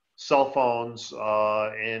for cell phones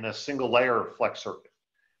in a single-layer flex circuit.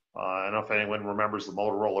 I don't know if anyone remembers the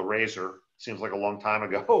Motorola Razr. Seems like a long time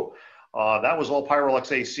ago. That was all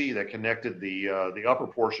Pyrolux AC that connected the upper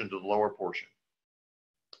portion to the lower portion.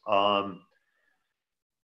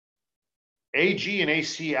 AG and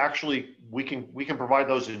AC actually we can provide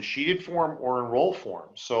those in sheeted form or in roll form.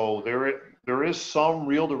 So there is some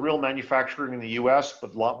reel-to-reel manufacturing in the U.S.,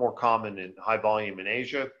 but a lot more common in high volume in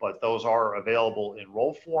Asia. But those are available in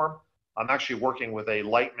roll form. I'm actually working with a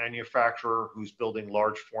light manufacturer who's building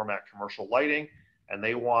large format commercial lighting, and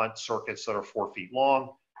they want circuits that are 4 feet long,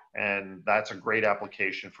 and that's a great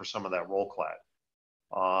application for some of that roll clad.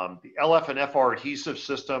 The LF and FR adhesive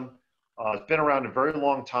system has been around a very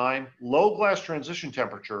long time. Low glass transition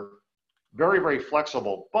temperature, very, very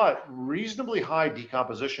flexible, but reasonably high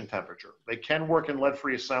decomposition temperature. They can work in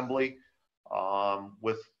lead-free assembly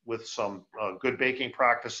with some good baking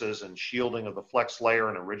practices and shielding of the flex layer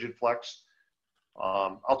and a rigid flex.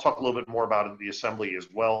 I'll talk a little bit more about the assembly as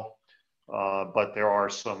well, but there are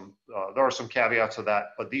some caveats to that.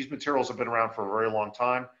 But these materials have been around for a very long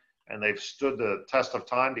time, and they've stood the test of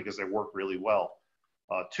time because they work really well.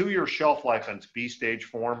 2-year shelf life in its B stage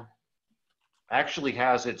form. Actually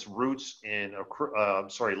has its roots in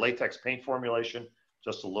latex paint formulation.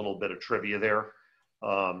 Just a little bit of trivia there,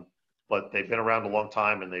 but they've been around a long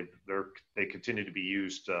time, and they continue to be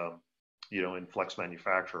used, in flex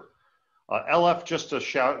manufacture. LF, just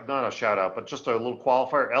not a shout out, but just a little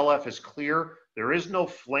qualifier. LF is clear. There is no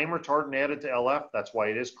flame retardant added to LF. That's why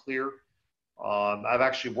it is clear. I've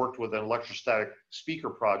actually worked with an electrostatic speaker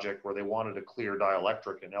project where they wanted a clear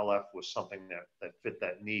dielectric, and LF was something that fit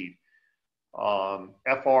that need.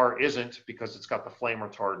 FR isn't, because it's got the flame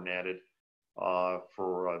retardant added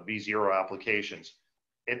for V0 applications.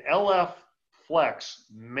 An LF flex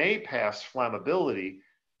may pass flammability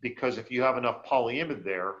because if you have enough polyimide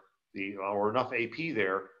there, or enough AP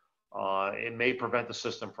there, it may prevent the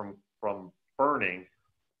system from burning.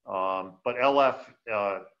 But LF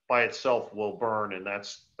by itself will burn, and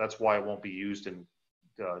that's why it won't be used in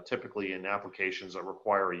typically in applications that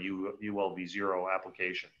require a ULV0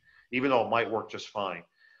 application, even though it might work just fine.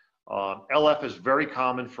 LF is very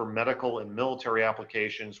common for medical and military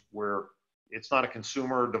applications where it's not a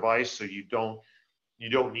consumer device, so you don't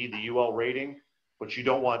need the UL rating, but you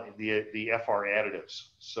don't want the FR additives.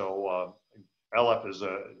 So LF is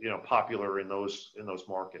popular in those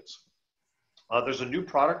markets. There's a new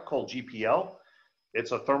product called GPL.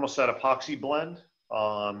 It's a thermoset epoxy blend.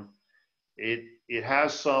 It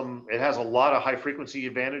has a lot of high frequency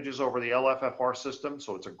advantages over the LF-FR system,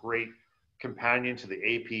 so it's a great companion to the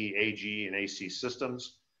AP, AG, and AC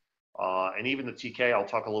systems. And even the TK, I'll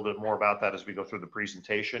talk a little bit more about that as we go through the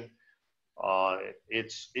presentation.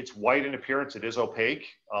 It's white in appearance, it is opaque,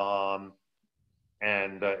 and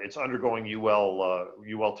it's undergoing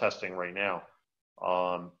UL testing right now.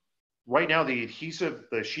 Right now, the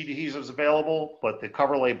sheet adhesive is available, but the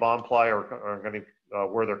coverlay bond ply are going to,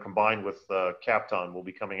 where they're combined with Kapton, will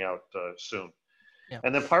be coming out soon. Yeah.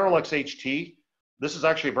 And then Pyrolux HT, this is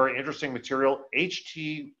actually a very interesting material.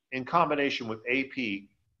 HT in combination with AP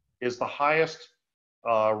is the highest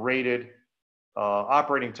rated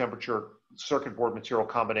operating temperature circuit board material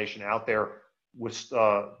combination out there with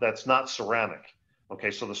that's not ceramic. Okay,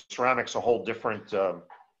 so the ceramic's a whole different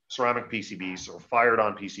ceramic PCBs or fired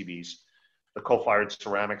on PCBs, the co-fired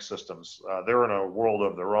ceramic systems. They're in a world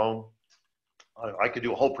of their own. I could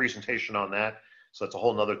do a whole presentation on that. So that's a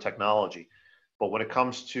whole nother technology. But when it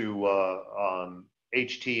comes to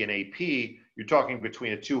HT and AP, you're talking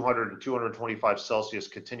between a 200 and 225 Celsius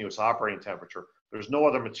continuous operating temperature. There's no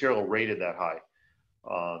other material rated that high.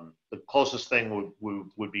 The closest thing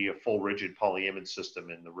would be a full rigid polyimide system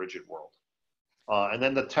in the rigid world. And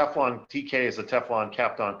then the Teflon TK is a Teflon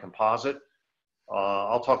capped-on composite.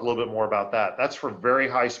 I'll talk a little bit more about that. That's for very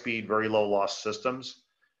high speed, very low loss systems.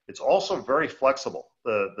 It's also very flexible.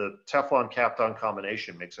 The Teflon capped-on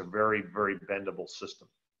combination makes a very, very bendable system.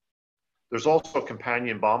 There's also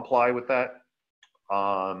companion bond ply with that.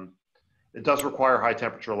 It does require high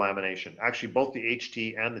temperature lamination. Actually, both the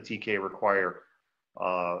HT and the TK require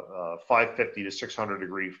 550 to 600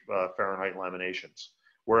 degree Fahrenheit laminations,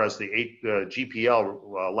 whereas the GPL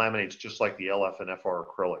laminates just like the LF and FR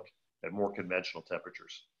acrylic at more conventional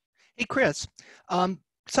temperatures. Hey, Chris,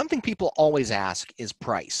 something people always ask is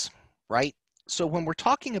price, right? So when we're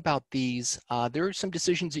talking about these, there are some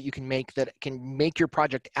decisions that you can make that can make your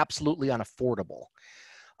project absolutely unaffordable.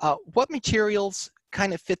 What materials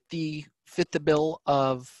kind of fit the bill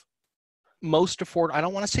of most affordable? I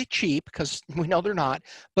don't want to say cheap because we know they're not,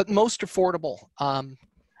 but most affordable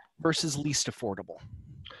versus least affordable.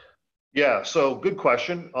 Yeah, so good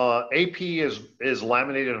question. AP is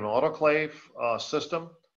laminated in an autoclave system.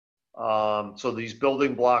 So these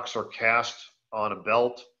building blocks are cast on a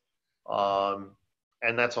belt,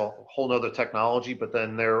 and that's a whole nother technology. But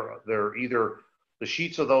then they're either the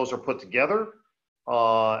sheets of those are put together,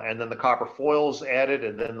 and then the copper foil is added,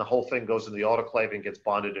 and then the whole thing goes in the autoclave and gets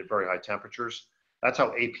bonded at very high temperatures. That's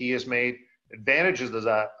how AP is made. Advantages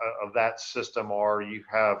of that system are you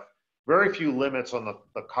have very few limits on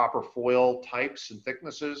the copper foil types and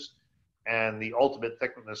thicknesses and the ultimate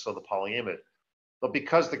thickness of the polyimide. But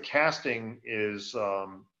because the casting is,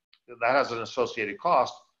 that has an associated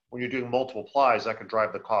cost, when you're doing multiple plies, that can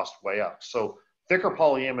drive the cost way up. So thicker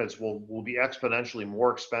polyimides will be exponentially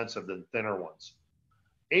more expensive than thinner ones.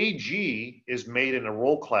 AG is made in a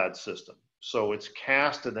roll clad system. So it's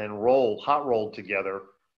cast and then rolled, hot rolled together.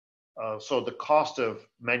 So the cost of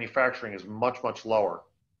manufacturing is much, much lower.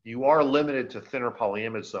 You are limited to thinner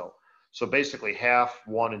polyimides though. So basically 1/2,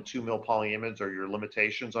 1 and 2 mil polyimides are your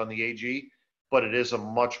limitations on the AG, but it is a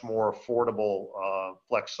much more affordable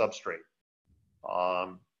flex substrate.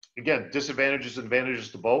 Again, disadvantages and advantages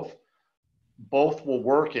to both. Both will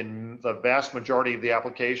work in the vast majority of the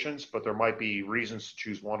applications, but there might be reasons to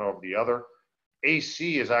choose one over the other.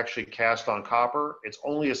 AC is actually cast on copper. It's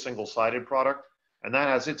only a single-sided product, and that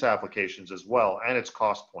has its applications as well, and its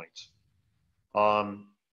cost points. LF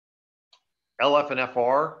and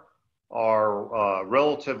FR are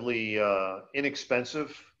relatively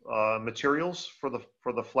inexpensive materials for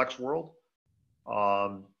the flex world.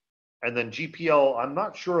 And then GPL, I'm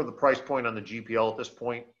not sure of the price point on the GPL at this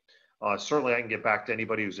point. Certainly I can get back to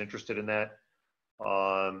anybody who's interested in that.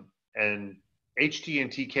 And HT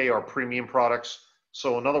and TK are premium products.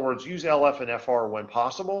 So in other words, use LF and FR when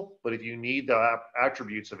possible, but if you need the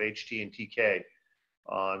attributes of HT and TK,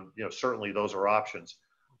 certainly those are options.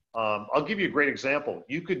 I'll give you a great example.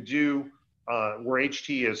 You could do where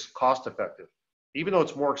HT is cost effective. Even though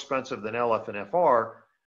it's more expensive than LF and FR,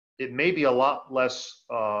 it may be a lot less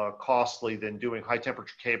costly than doing high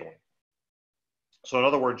temperature cabling. So in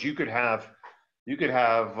other words, you could have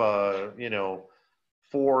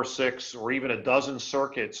 4, 6, or even a dozen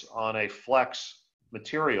circuits on a flex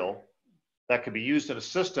material that could be used in a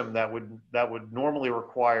system that would normally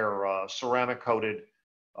require ceramic coated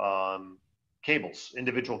cables,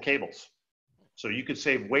 individual cables. So you could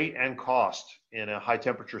save weight and cost in a high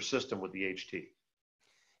temperature system with the HT.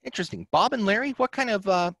 Interesting. Bob and Larry, what kind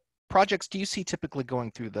of projects do you see typically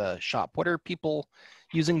going through the shop? What are people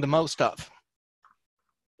using the most of?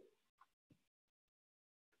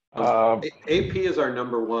 AP is our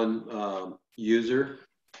 #1 user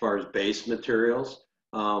as far as base materials.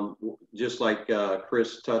 Just like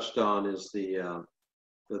Chris touched on, is the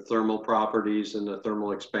thermal properties and the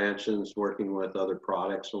thermal expansions, working with other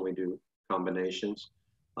products when we do combinations.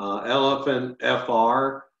 LF and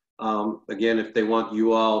FR, again, if they want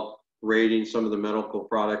UL rating, some of the medical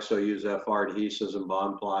products, they'll use FR adhesives and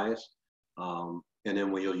bond plies. And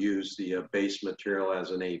then we'll use the base material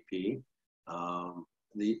as an AP.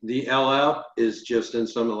 The LF is just in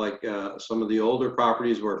some of the older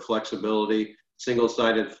properties where flexibility,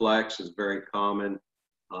 single-sided flex is very common.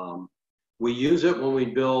 We use it when we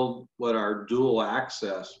build what are dual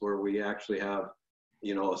access, where we actually have,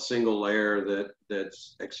 a single layer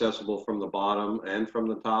that's accessible from the bottom and from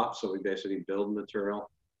the top. So we basically build material.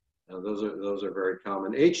 Those are very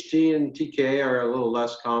common. HT and TK are a little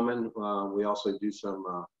less common. We also do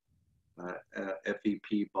some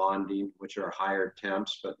FEP bonding, which are higher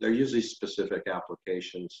temps, but they're usually specific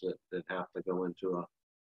applications that have to go into a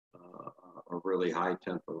really high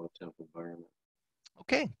temp or low temp environment.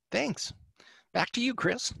 Okay, thanks. Back to you,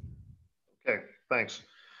 Chris. Okay, thanks.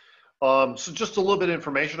 So just a little bit of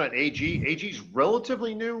information on AG. AG is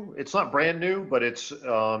relatively new. It's not brand new, but it's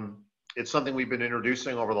something we've been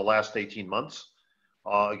introducing over the last 18 months.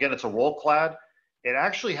 Again, it's a roll clad. It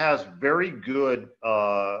actually has very good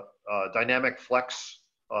dynamic flex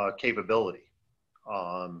capability.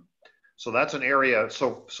 So that's an area.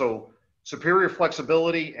 So superior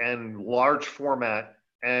flexibility and large format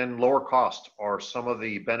and lower cost are some of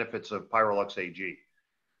the benefits of Pyrolux AG.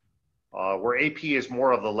 Where AP is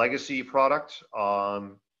more of the legacy product,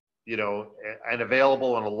 you know, and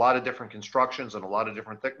available in a lot of different constructions and a lot of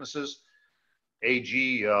different thicknesses.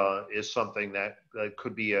 AG is something that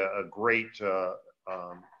could be a great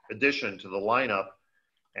addition to the lineup.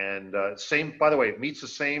 And same, by the way, it meets the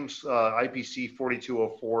same IPC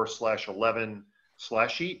 4204/11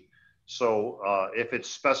 slash sheet. So if it's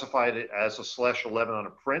specified as a /11 on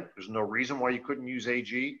a print, there's no reason why you couldn't use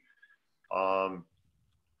AG.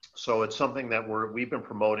 So it's something that we've been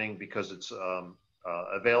promoting because it's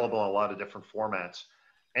available in a lot of different formats.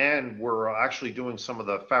 And we're actually doing some of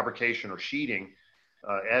the fabrication or sheeting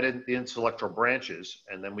at the Insulectro branches,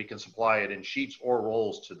 and then we can supply it in sheets or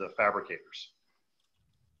rolls to the fabricators.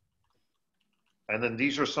 And then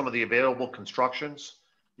these are some of the available constructions.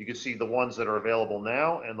 You can see the ones that are available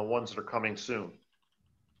now and the ones that are coming soon.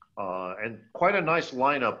 And quite a nice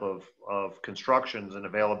lineup of constructions and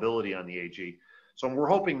availability on the AG. So we're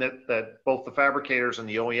hoping that both the fabricators and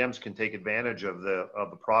the OEMs can take advantage of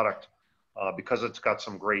the product because it's got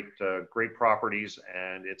some great properties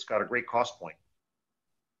and it's got a great cost point.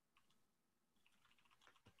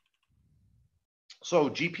 So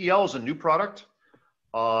GPL is a new product.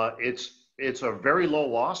 It's a very low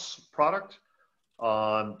loss product.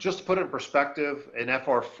 Just to put it in perspective, an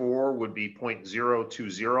FR4 would be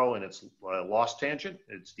 0.020 and its loss tangent,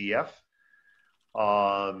 it's DF.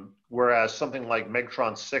 Whereas something like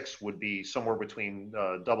Megtron 6 would be somewhere between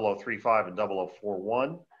 0035 and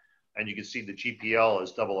 0041. And you can see the GPL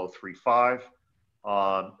is 0035.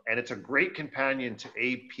 And it's a great companion to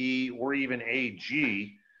AP or even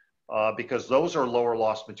AG because those are lower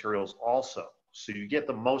loss materials also. So you get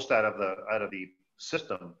the most out of the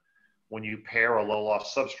system when you pair a low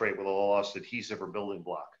loss substrate with a low loss adhesive or building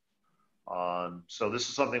block. So this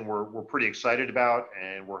is something we're pretty excited about,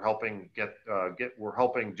 and we're helping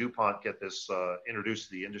DuPont get this introduced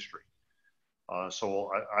to the industry.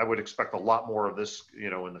 So I would expect a lot more of this, you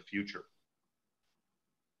know, in the future.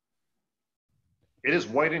 It is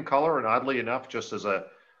white in color, and oddly enough, just as a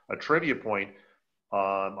trivia point,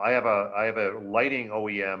 I have a lighting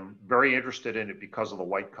OEM very interested in it because of the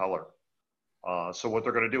white color. So what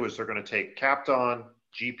they're going to do is they're going to take Kapton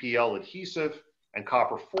GPL adhesive and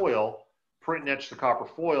copper foil, print and etch the copper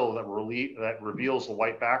foil that reveals the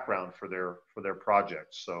white background for their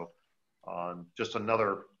projects. So just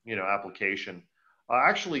another, you know, application.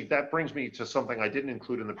 Actually, that brings me to something I didn't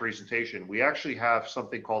include in the presentation. We actually have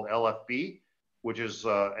something called LFB, which is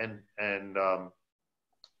the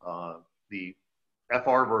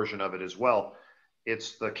FR version of it as well.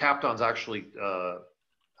 It's the Kapton's actually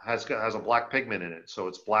has a black pigment in it, so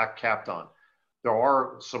it's black Kapton. There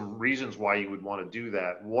are some reasons why you would want to do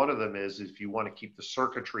that. One of them is if you want to keep the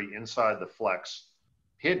circuitry inside the flex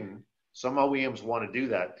hidden. Some OEMs want to do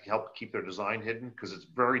that to help keep their design hidden because it's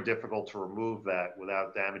very difficult to remove that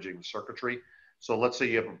without damaging the circuitry. So let's say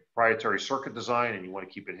you have a proprietary circuit design and you want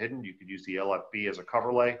to keep it hidden, you could use the LFB as a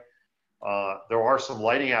cover lay. There are some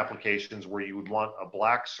lighting applications where you would want a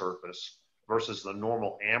black surface versus the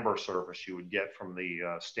normal amber surface you would get from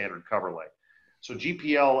the standard cover lay. So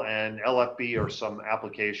GPL and LFB are some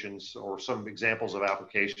applications or some examples of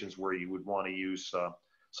applications where you would want to use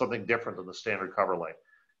something different than the standard cover lay.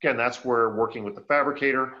 Again, that's where working with the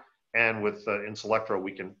fabricator and with Insulectro,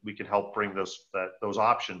 we can help bring those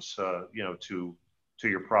options, you know, to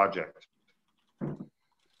your project. And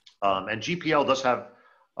GPL does have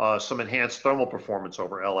some enhanced thermal performance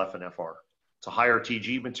over LF and FR. It's a higher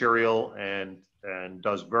TG material and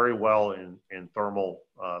does very well in thermal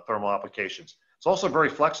applications. It's also very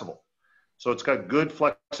flexible. So it's got good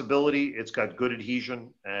flexibility, it's got good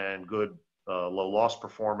adhesion and good low loss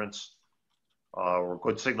performance, or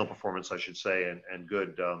good signal performance, I should say, and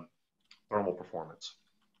good thermal performance.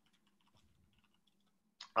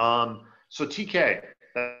 So TK,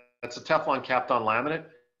 that's a Teflon Kapton laminate,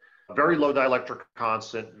 very low dielectric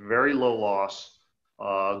constant, very low loss,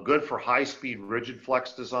 good for high-speed rigid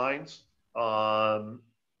flex designs, both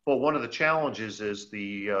But one of the challenges is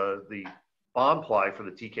the bond ply for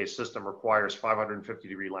the TK system requires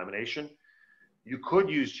 550-degree lamination. You could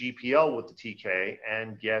use GPL with the TK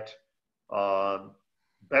and get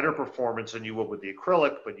better performance than you would with the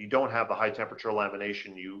acrylic, but you don't have the high temperature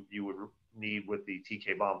lamination you would need with the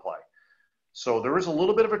TK bond ply. So there is a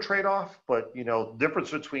little bit of a trade-off, but you know,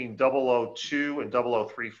 difference between 002 and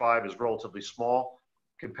 0035 is relatively small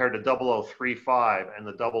compared to 0035 and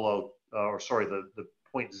the 0.020.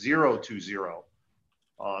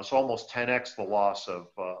 So almost 10x the loss of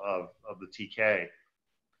the TK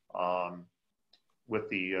with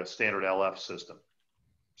the standard LF system.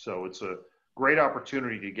 So it's a great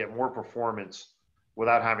opportunity to get more performance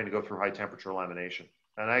without having to go through high temperature lamination.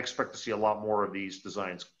 And I expect to see a lot more of these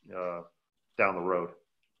designs down the road.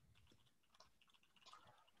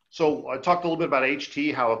 So I talked a little bit about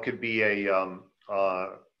HT, how it could be a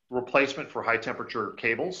replacement for high temperature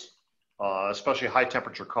cables, especially high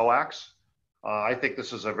temperature coax. I think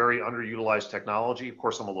this is a very underutilized technology. Of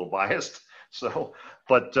course, I'm a little biased. So,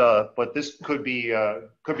 but this could be a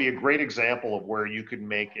great example of where you could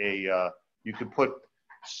make you could put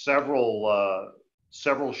several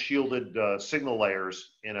shielded signal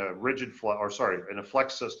layers in a rigid flex, in a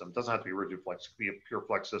flex system. It doesn't have to be a rigid flex; it could be a pure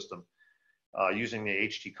flex system using the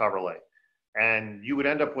HT cover lay, and you would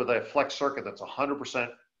end up with a flex circuit that's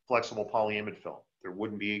 100% flexible polyimide film. There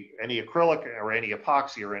wouldn't be any acrylic or any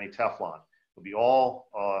epoxy or any Teflon. It would be all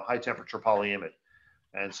high temperature polyimide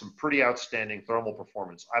and some pretty outstanding thermal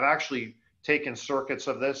performance. I've actually taken circuits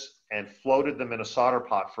of this and floated them in a solder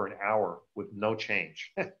pot for an hour with no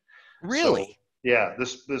change. Really? So, yeah,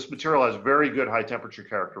 this material has very good high temperature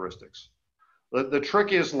characteristics. The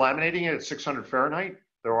trick is laminating it at 600 Fahrenheit.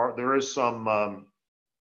 There is some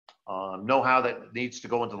know-how that needs to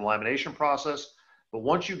go into the lamination process, but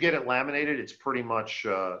once you get it laminated, it's pretty much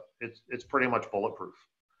bulletproof.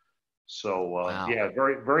 So Wow. yeah,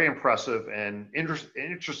 very, very impressive and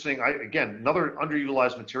interesting. Again, another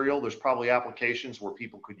underutilized material. There's probably applications where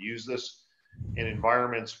people could use this in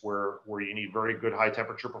environments where you need very good high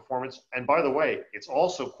temperature performance. And by the way, it's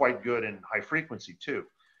also quite good in high frequency too.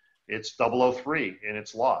 It's 003 in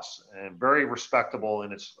its loss and very respectable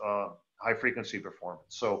in its high frequency performance.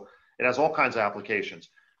 So it has all kinds of applications.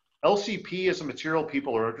 LCP is a material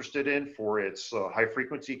people are interested in for its high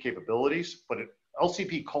frequency capabilities, but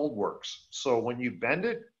LCP cold works. So when you bend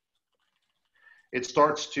it, it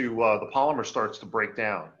starts to, the polymer starts to break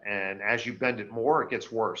down. And as you bend it more, it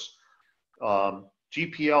gets worse. GPL,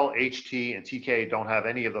 HT, and TK don't have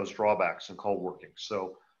any of those drawbacks in cold working.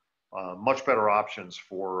 So much better options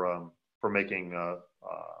for making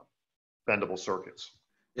bendable circuits.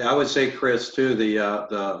 Yeah, I would say, Chris, too, the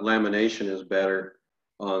lamination is better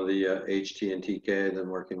on the HT and TK than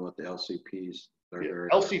working with the LCPs.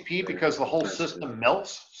 LCP because the whole system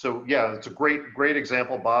melts. So yeah, it's a great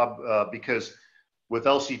example, Bob, because with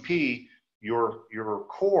LCP, your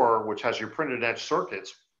core, which has your printed edge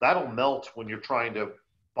circuits, that'll melt when you're trying to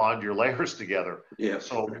bond your layers together. Yeah.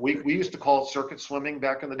 So we used to call it circuit swimming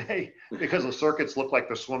back in the day because the circuits look like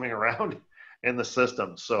they're swimming around in the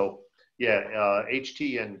system. So yeah,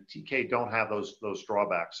 HT and TK don't have those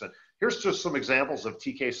drawbacks. And here's just some examples of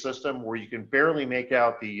TK system where you can barely make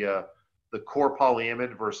out the core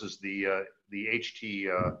polyimide versus the HT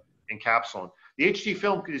encapsulant. The HT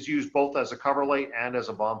film is used both as a cover lay and as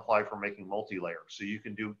a bond ply for making multi-layer. So you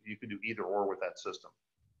can do either or with that system.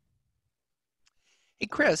 Hey,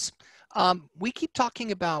 Chris, we keep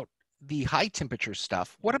talking about the high temperature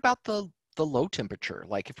stuff. What about the low temperature?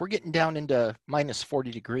 Like if we're getting down into minus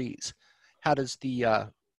 40 degrees, how do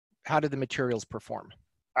the materials perform?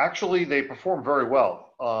 Actually, they perform very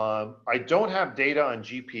well. I don't have data on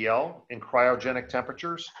GPL in cryogenic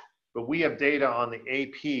temperatures, but we have data on the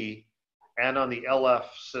AP and on the LF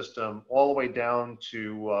system all the way down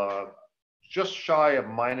to just shy of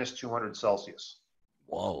minus 200 Celsius.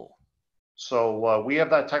 Whoa. So we have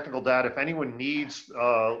that technical data. If anyone needs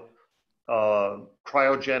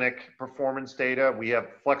cryogenic performance data, we have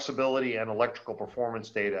flexibility and electrical performance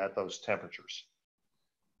data at those temperatures.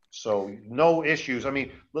 So no issues. I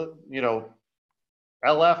mean, you know,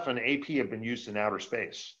 LF and AP have been used in outer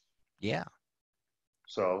space. Yeah.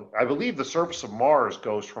 So I believe the surface of Mars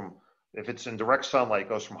goes from, if it's in direct sunlight,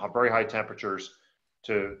 goes from very high temperatures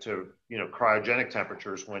to you know, cryogenic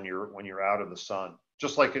temperatures when you're out of the sun,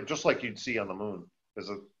 just like you'd see on the moon,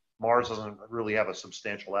 because Mars doesn't really have a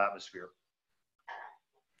substantial atmosphere.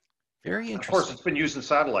 Very interesting. Of course, it's been used in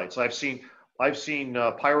satellites. I've seen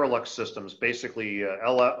Pyrolux systems, basically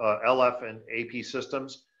LF and AP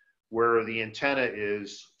systems, where the antenna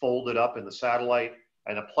is folded up in the satellite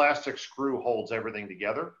and a plastic screw holds everything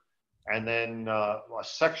together. and then a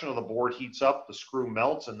section of the board heats up, the screw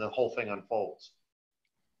melts, and the whole thing unfolds.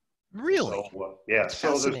 Really? So, yeah, That's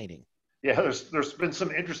so fascinating. there's been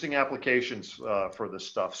some interesting applications for this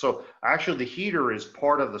stuff. So actually the heater is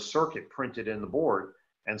part of the circuit printed in the board.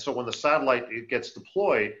 And so when the satellite it gets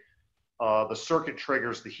deployed, the circuit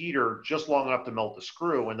triggers the heater just long enough to melt the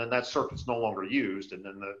screw, and then that circuit's no longer used, and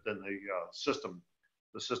then the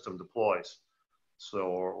system deploys.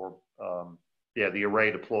 So yeah, the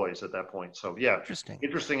array deploys at that point. So yeah,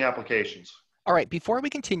 interesting applications. All right, before we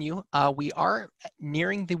continue, we are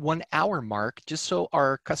nearing the 1 hour mark. Just so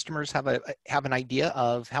our customers have an idea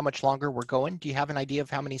of how much longer we're going. Do you have an idea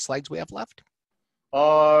of how many slides we have left?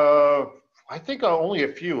 I think only a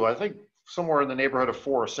few. I think somewhere in the neighborhood of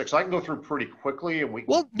 4 or 6. I can go through pretty quickly, and we.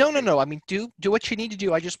 Well, no. I mean, do what you need to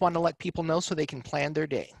do. I just want to let people know so they can plan their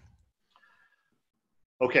day.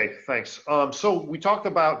 Okay, thanks. So we talked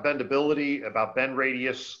about bendability, about bend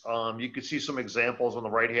radius. You can see some examples on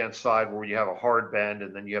the right-hand side where you have a hard bend,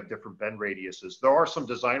 and then you have different bend radiuses. There are some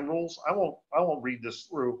design rules. I won't read this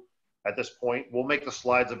through at this point. We'll make the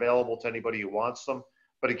slides available to anybody who wants them.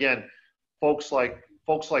 But again, folks like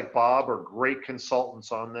Bob are great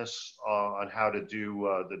consultants on this, on how to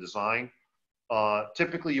do the design.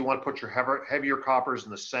 Typically, you want to put your heavier coppers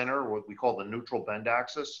in the center, what we call the neutral bend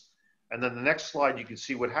axis. And then the next slide, you can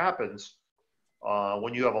see what happens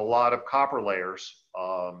when you have a lot of copper layers.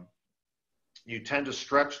 You tend to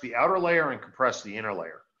stretch the outer layer and compress the inner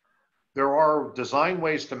layer. There are design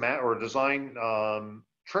ways to design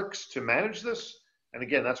tricks to manage this. And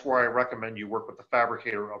again, that's where I recommend you work with the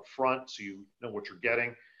fabricator up front so you know what you're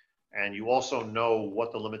getting. And you also know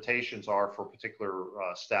what the limitations are for a particular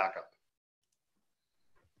stack up.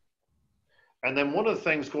 And then one of the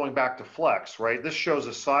things going back to flex, right? This shows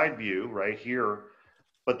a side view right here.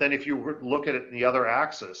 But then if you look at it in the other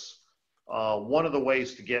axis, one of the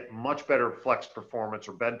ways to get much better flex performance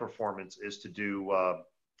or bend performance is to do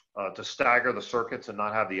to stagger the circuits and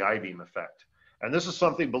not have the I-beam effect. And this is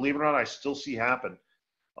something, believe it or not, I still see happen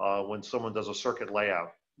when someone does a circuit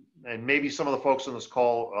layout. And maybe some of the folks on this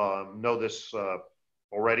call know this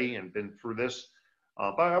already and been through this.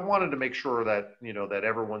 But I wanted to make sure that, that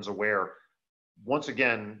everyone's aware. Once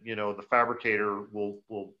again, the fabricator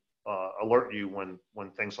will alert you when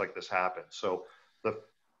things like this happen. So the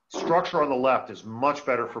structure on the left is much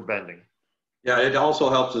better for bending. Yeah, it also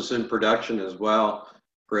helps us in production as well,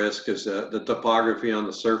 Chris, because the topography on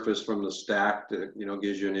the surface from the stack,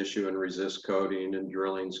 gives you an issue in resist coating and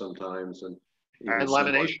drilling sometimes, and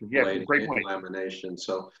lamination. Yeah, great point. Lamination.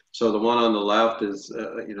 So the one on the left is,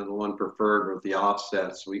 the one preferred with the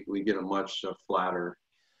offsets. We get a much flatter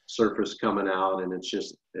surface coming out, and it's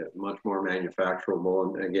just much more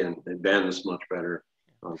manufacturable, and again, it bends much better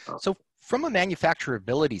on top. So from a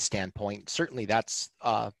manufacturability standpoint, certainly that's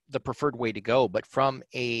the preferred way to go. But from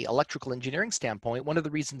a electrical engineering standpoint, one of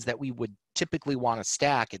the reasons that we would typically want to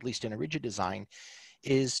stack, at least in a rigid design,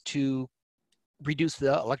 is to reduce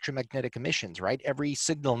the electromagnetic emissions, right? Every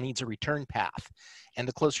signal needs a return path. And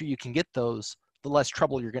the closer you can get those, the less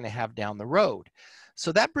trouble you're going to have down the road.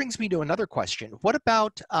 So that brings me to another question. What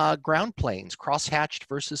about ground planes, crosshatched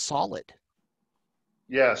versus solid?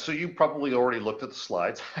 Yeah, so you probably already looked at the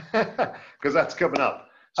slides because that's coming up.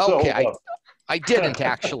 Okay, I didn't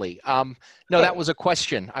actually. No, that was a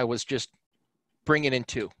question I was just bringing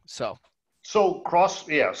into. So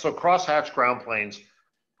crosshatch ground planes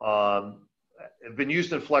have been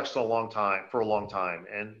used in flex for a long time,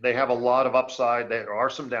 and they have a lot of upside. There are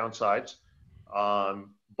some downsides,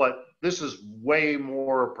 but this is way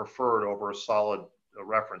more preferred over a solid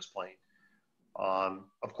reference plane.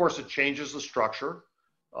 Of course, it changes the structure,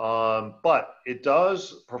 but it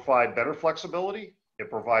does provide better flexibility. It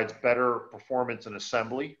provides better performance in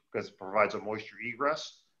assembly because it provides a moisture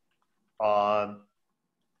egress.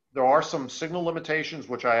 There are some signal limitations,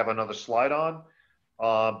 which I have another slide on,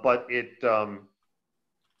 but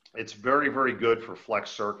it's very, very good for flex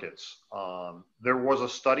circuits. There was a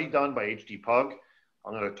study done by HD Pug.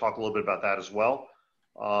 I'm going to talk a little bit about that as well.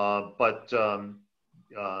 But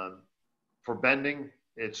for bending,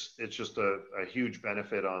 it's just a huge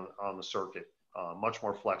benefit on the circuit, much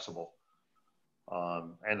more flexible.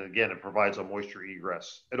 And again, it provides a moisture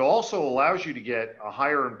egress. It also allows you to get a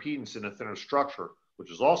higher impedance in a thinner structure, which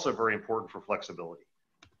is also very important for flexibility.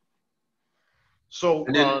 So,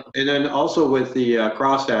 and then also with the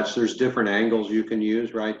crosshatch, there's different angles you can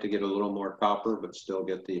use, right, to get a little more copper, but still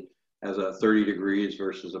get as a 30 degrees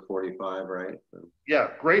versus a 45, right? Yeah,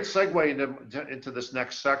 great segue into this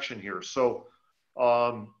next section here. So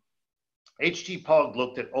HT Pug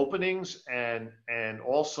looked at openings and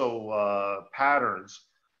also patterns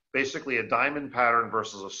basically a diamond pattern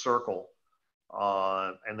versus a circle.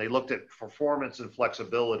 And they looked at performance and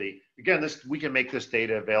flexibility. Again, we can make this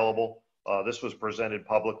data available. This was presented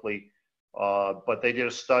publicly, but they did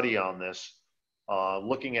a study on this,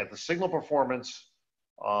 looking at the signal performance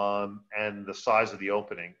and the size of the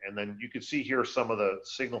opening. And then you can see here some of the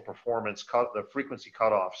signal performance, the frequency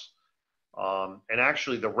cutoffs. And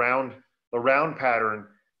actually the round pattern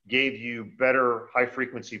gave you better high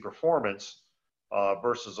frequency performance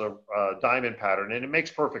versus a diamond pattern. And it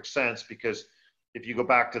makes perfect sense, because if you go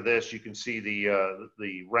back to this, you can see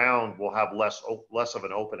the round will have less of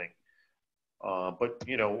an opening. But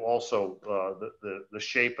you know, also the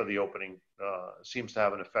shape of the opening seems to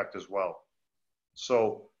have an effect as well.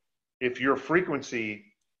 So if your frequency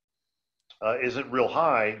isn't real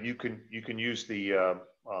high, you can use the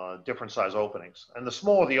different size openings. And the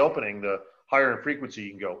smaller the opening, the higher in frequency you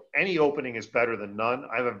can go. Any opening is better than none.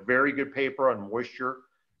 I have a very good paper on moisture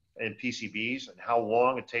in PCBs and how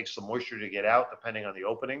long it takes the moisture to get out depending on the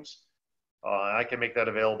openings. I can make that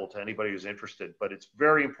available to anybody who's interested, but it's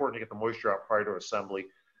very important to get the moisture out prior to assembly.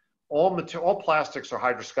 All plastics are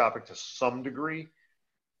hygroscopic to some degree.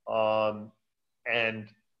 And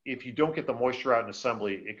if you don't get the moisture out in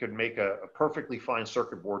assembly, it could make a perfectly fine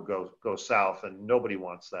circuit board go south, and nobody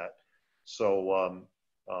wants that. So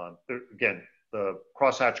again, the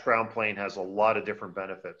crosshatch ground plane has a lot of different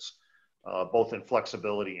benefits, both in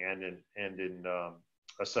flexibility and in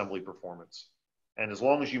assembly performance. And as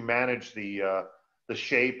long as you manage the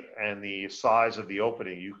shape and the size of the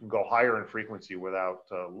opening, you can go higher in frequency without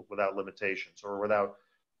limitations or without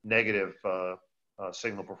negative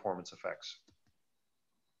signal performance effects.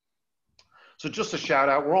 So just a shout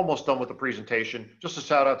out, we're almost done with the presentation. Just a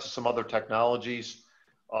shout out to some other technologies.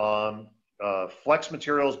 Flex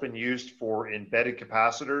material has been used for embedded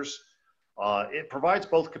capacitors. It provides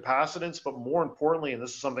both capacitance, but more importantly, and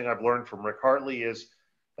this is something I've learned from Rick Hartley, is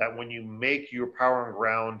that when you make your power and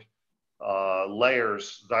ground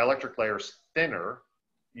layers, dielectric layers thinner,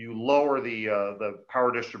 you lower the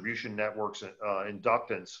power distribution network's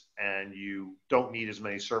inductance, and you don't need as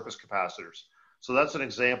many surface capacitors. So that's an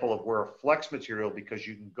example of where a flex material, because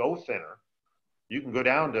you can go thinner, you can go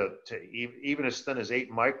down to even as thin as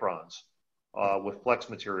 8 microns with flex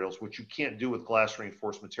materials, which you can't do with glass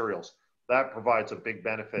reinforced materials. That provides a big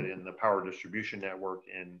benefit in the power distribution network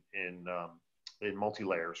in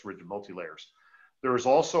multi-layers, rigid multi-layers. There is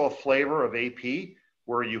also a flavor of AP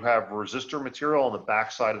where you have resistor material on the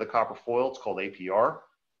back side of the copper foil. It's called APR,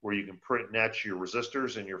 where you can print and etch your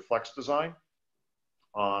resistors in your flex design.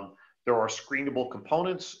 There are screenable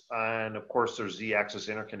components, and of course there's Z-axis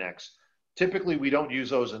interconnects. Typically we don't use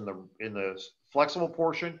those in the flexible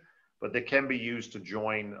portion, but they can be used to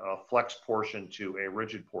join a flex portion to a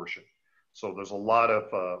rigid portion. So there's a lot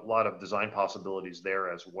of design possibilities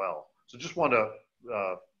there as well. So just want to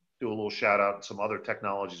do a little shout out to some other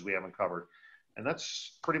technologies we haven't covered. And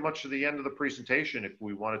that's pretty much the end of the presentation if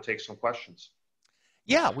we want to take some questions.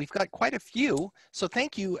 Yeah, we've got quite a few. So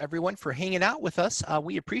thank you everyone for hanging out with us.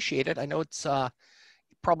 We appreciate it. I know it's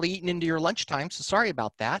probably eaten into your lunchtime, so sorry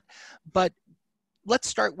about that. But let's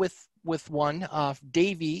start with one.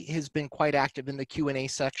 Davey has been quite active in the Q&A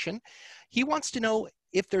section. He wants to know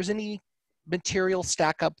if there's any material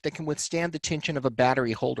stack up that can withstand the tension of a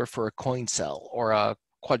battery holder for a coin cell or a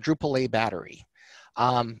quadruple A battery.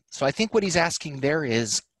 So I think what he's asking there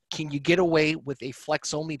is, can you get away with a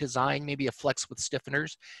flex only design, maybe a flex with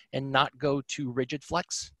stiffeners, and not go to rigid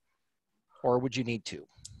flex? Or would you need to?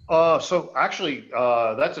 So actually,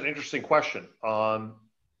 that's an interesting question.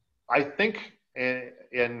 I think,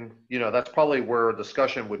 and you know, that's probably where a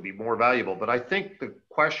discussion would be more valuable, but I think the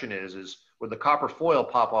question is would the copper foil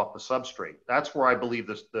pop off the substrate? That's where I believe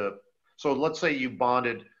so let's say you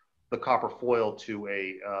bonded the copper foil to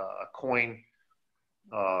a coin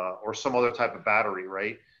or some other type of battery,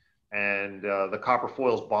 right? And the copper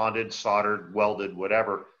foil is bonded, soldered, welded,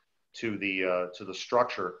 whatever, to the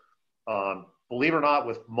structure. Believe it or not,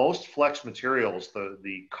 with most flex materials,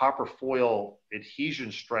 the copper foil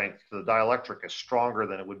adhesion strength to the dielectric is stronger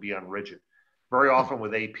than it would be on rigid. Very often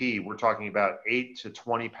with AP, we're talking about 8 to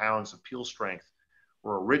 20 pounds of peel strength,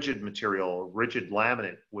 where a rigid material, rigid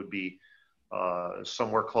laminate would be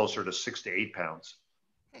somewhere closer to 6 to 8 pounds.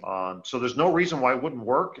 So there's no reason why it wouldn't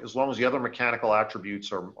work as long as the other mechanical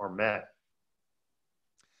attributes are met.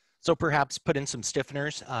 So perhaps put in some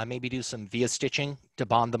stiffeners, maybe do some via stitching to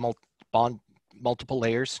bond multiple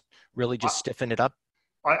layers, really just stiffen it up?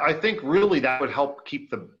 I think really that would help keep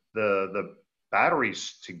the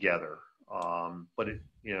batteries together. But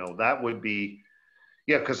that would be,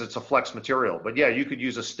 yeah, because it's a flex material. But yeah, you could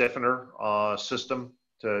use a stiffener system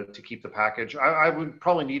to keep the package. I would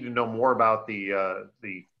probably need to know more about the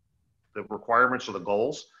requirements or the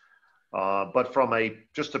goals. But from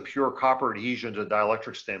just a pure copper adhesion to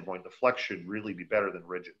dielectric standpoint, the flex should really be better than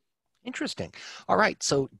rigid. Interesting. All right,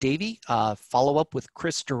 so Davey, follow up with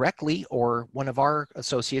Chris directly or one of our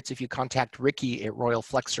associates. If you contact Ricky at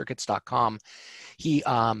royalflexcircuits.com, he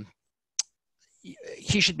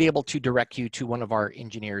should be able to direct you to one of our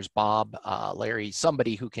engineers, Bob, Larry,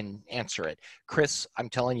 somebody who can answer it. Chris, I'm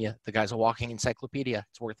telling you, the guy's a walking encyclopedia.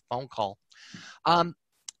 It's worth a phone call.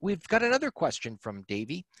 We've got another question from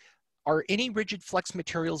Davey. Are any rigid flex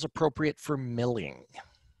materials appropriate for milling?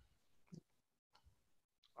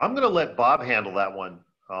 I'm going to let Bob handle that one.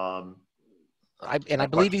 I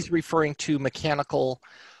believe he's referring to mechanical.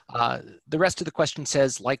 The rest of the question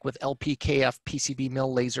says, like with LPKF, PCB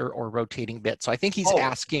mill laser, or rotating bit. So I think he's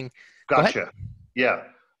asking. Gotcha. Yeah.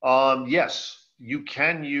 Yes, you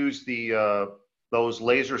can use those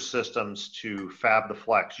laser systems to fab the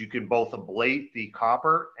flex. You can both ablate the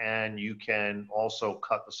copper and you can also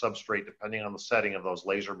cut the substrate depending on the setting of those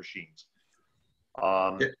laser machines.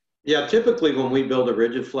 Yeah, typically when we build a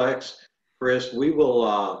rigid flex, Chris, we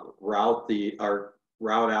will route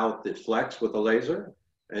out the flex with a laser,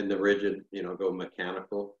 and the rigid, go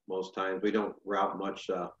mechanical most times. We don't route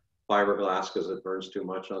much fiberglass because it burns too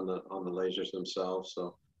much on the lasers themselves.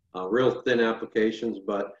 So real thin applications,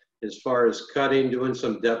 but as far as cutting, doing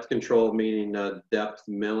some depth control, meaning depth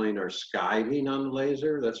milling or skiving on the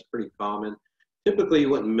laser, that's pretty common. Typically, you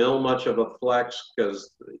wouldn't mill much of a flex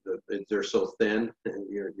because they're so thin.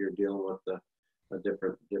 You're dealing with a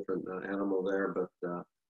different animal there, but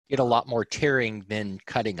get a lot more tearing than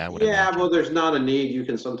cutting, I would imagine. imagine. Well, there's not a need. You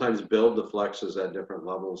can sometimes build the flexes at different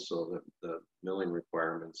levels so that the milling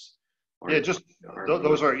requirements.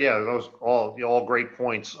 Those are all great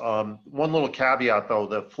points. One little caveat though: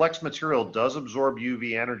 the flex material does absorb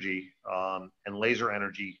UV energy and laser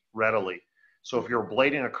energy readily. So if you're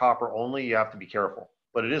ablating a copper only, you have to be careful,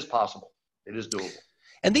 but it is possible. It is doable.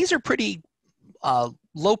 And these are pretty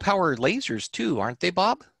low power lasers too, aren't they,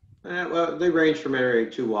 Bob? Well, they range from anywhere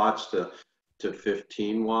 2 watts to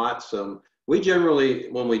 15 watts. We generally,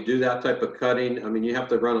 when we do that type of cutting, I mean, you have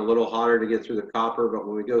to run a little hotter to get through the copper, but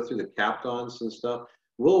when we go through the Kaptons and stuff,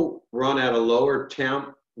 we'll run at a lower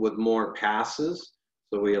temp with more passes.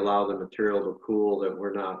 So we allow the material to cool, that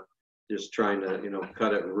we're not just trying to,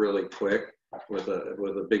 cut it really quick with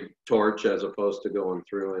a big torch, as opposed to going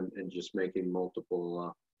through and just making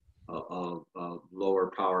multiple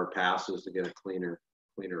lower power passes to get a cleaner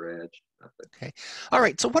edge. Okay. All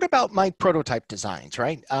right. So what about my prototype designs,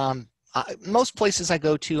 right? Most places I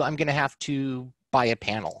go to, I'm going to have to buy a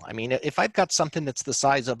panel. I mean, if I've got something that's the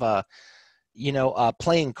size of a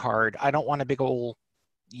playing card, I don't want a big old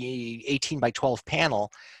 18 by 12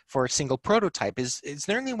 panel for a single prototype. Is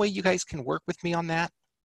there any way you guys can work with me on that?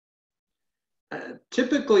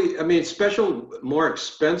 Typically, I mean, special, more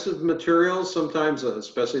expensive materials, sometimes,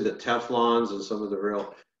 especially the Teflons and some of the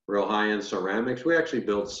real high-end ceramics, we actually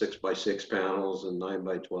build 6 by 6 panels and 9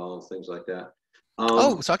 by 12, things like that.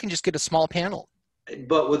 So I can just get a small panel.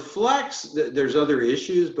 But with flex, there's other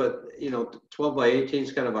issues, but 12 by 18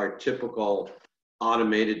 is kind of our typical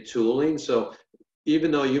automated tooling. So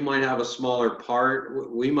even though you might have a smaller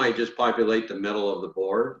part, we might just populate the middle of the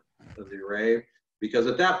board of the array, because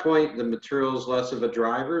at that point the material is less of a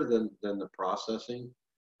driver than the processing.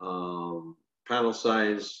 Panel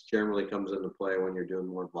size generally comes into play when you're doing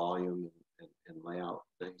more volume and layout,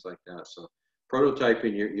 things like that. So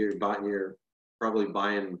prototyping, you're probably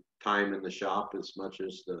buying time in the shop as much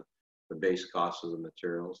as the base cost of the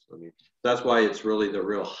materials. I mean, that's why it's really the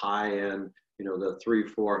real high end, the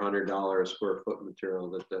 $300-400 a square foot material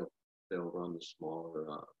that they'll run the smaller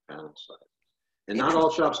panel size. And not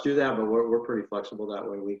all shops do that, but we're pretty flexible that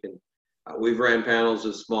way. We've ran panels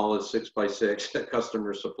as small as 6 by 6 that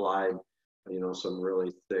customers supplied, some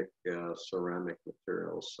really thick ceramic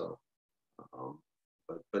materials. So,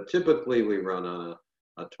 but typically we run on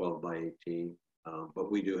a 12 by 18,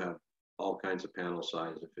 but we do have all kinds of panel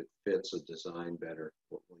size. If it fits a design better,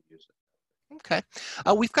 we'll use it. Okay.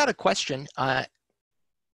 We've got a question.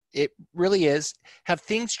 It really is, have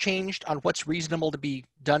things changed on what's reasonable to be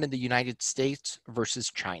done in the United States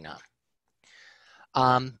versus China?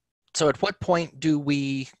 So at what point do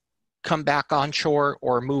we come back onshore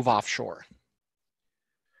or move offshore?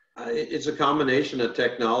 It's a combination of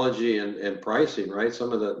technology and pricing, right?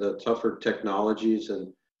 Some of the tougher technologies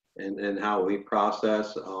and how we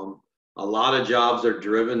process. A lot of jobs are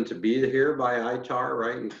driven to be here by ITAR,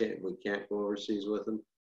 right? We can't go overseas with them.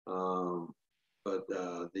 But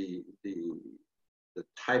the the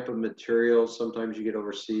type of material sometimes you get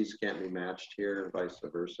overseas can't be matched here, and vice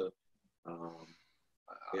versa.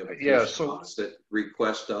 We have a few shops that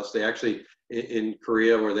request us. They actually in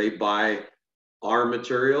Korea where they buy our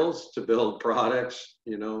materials to build products,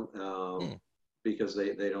 you know, because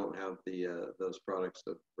they don't have those products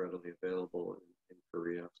that are readily available in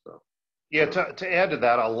Korea. So yeah, to add to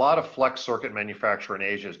that, a lot of flex circuit manufacture in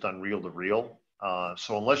Asia is done reel to reel.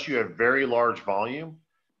 So unless you have very large volume,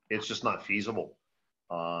 it's just not feasible.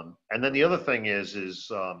 And then the other thing is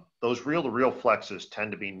those reel to reel flexes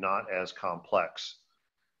tend to be not as complex.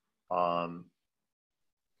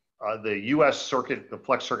 The U.S. circuit, the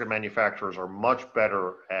flex circuit manufacturers are much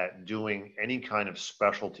better at doing any kind of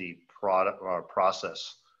specialty product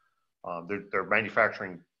process. Their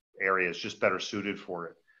manufacturing area is just better suited for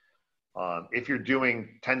it. If you're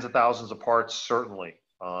doing tens of thousands of parts, certainly.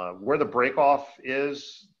 Where the break-off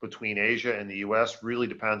is between Asia and the U.S. really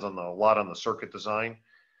depends on a lot on the circuit design.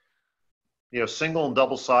 You know, single and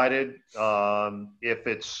double-sided, if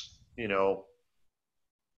it's, you know,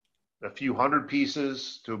 a few hundred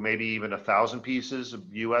pieces to maybe even 1,000 pieces of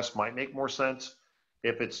US might make more sense.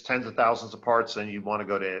 If it's tens of thousands of parts, then you want to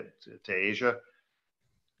go to Asia.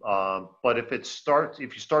 But if you start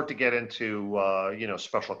to get into you know,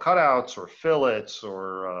 special cutouts or fillets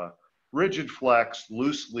or rigid flex,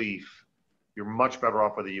 loose leaf, you're much better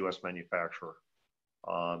off with a US manufacturer.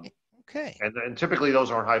 Okay. And typically those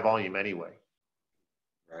aren't high volume anyway.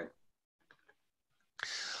 right.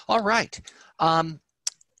 All right.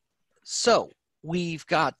 So we've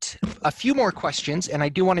got a few more questions, and I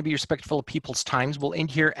do want to be respectful of people's times. We'll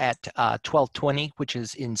end here at 12:20, which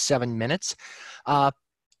is in 7 minutes.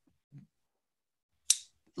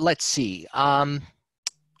 Let's see. I'm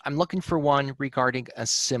looking for one regarding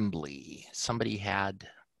assembly. Somebody had.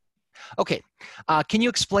 Okay. Can you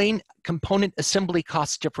explain component assembly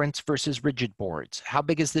cost difference versus rigid boards? How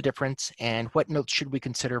big is the difference, and what notes should we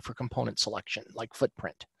consider for component selection, like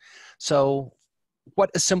footprint? So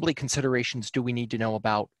what assembly considerations do we need to know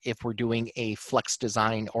about if we're doing a flex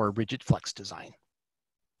design or a rigid flex design?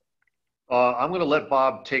 I'm going to let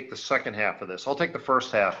Bob take the second half of this. I'll take the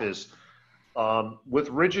first half. Is with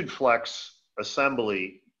rigid flex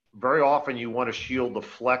assembly, very often you want to shield the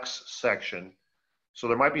flex section. So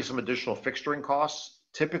there might be some additional fixturing costs.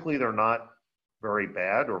 Typically, they're not very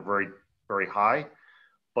bad or very, very high.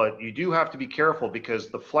 But you do have to be careful because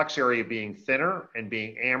the flex area being thinner and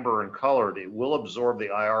being amber and colored, it will absorb the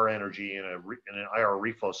IR energy in an IR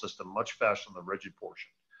reflow system much faster than the rigid portion.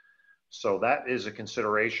 So that is a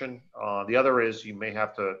consideration. The other is you may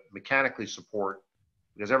have to mechanically support,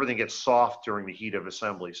 because everything gets soft during the heat of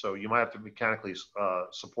assembly. So you might have to mechanically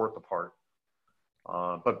support the part.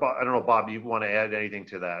 But I don't know, Bob, you want to add anything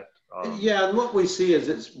to that? Yeah, and what we see is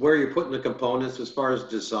it's where you're putting the components as far as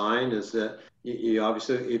design is that you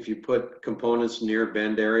obviously, if you put components near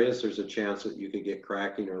bend areas, there's a chance that you could get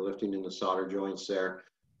cracking or lifting in the solder joints there.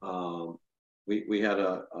 We had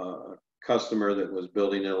a customer that was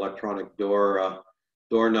building an electronic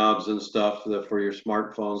doorknobs and stuff for your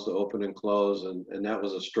smartphones to open and close, and that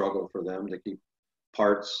was a struggle for them to keep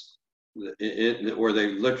parts where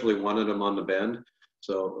they literally wanted them on the bend.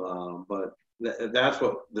 So, but that's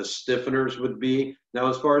what the stiffeners would be. Now,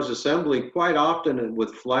 as far as assembly, quite often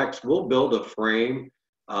with flex, we'll build a frame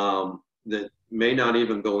that may not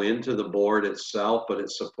even go into the board itself, but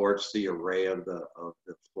it supports the array of the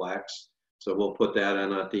flex. So we'll put that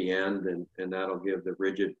in at the end, and that'll give the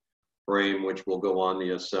rigid frame, which will go on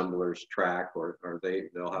the assembler's track, or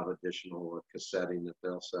they'll have additional cassetting that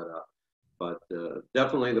they'll set up. But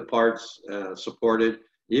definitely the parts supported,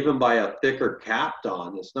 even by a thicker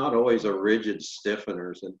Kapton. It's not always a rigid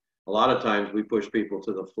stiffeners. And a lot of times we push people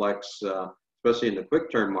to the flex, especially in the quick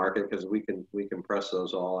turn market, because we can press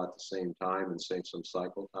those all at the same time and save some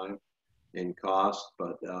cycle time and cost.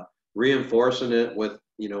 But reinforcing it with,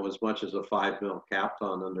 you know, as much as a 5 mil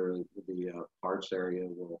Kapton under the parts area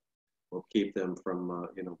will keep them from,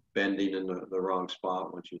 you know, bending in the wrong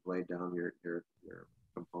spot once you've laid down your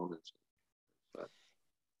components.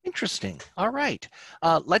 Interesting. All right.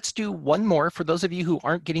 Let's do one more. For those of you who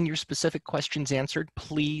aren't getting your specific questions answered,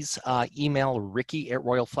 please email Ricky at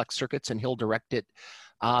Royal Flex Circuits and he'll direct it.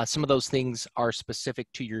 Some of those things are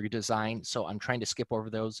specific to your design, so I'm trying to skip over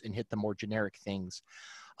those and hit the more generic things.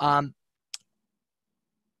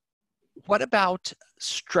 What about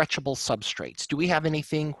stretchable substrates? Do we have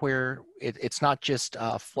anything where it's not just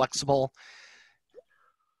flexible,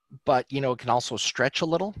 but, you know, it can also stretch a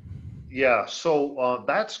little? Yeah, so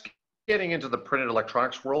that's getting into the printed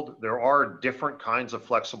electronics world. There are different kinds of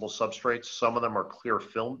flexible substrates. Some of them are clear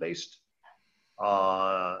film based.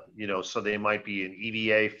 You know, so they might be an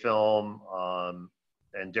EVA film.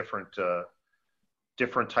 and different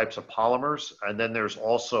types of polymers. And then there's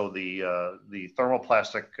also the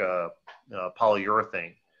thermoplastic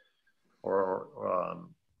polyurethane,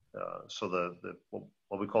 so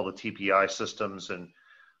what we call the TPI systems. And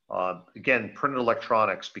again, printed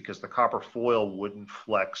electronics, because the copper foil wouldn't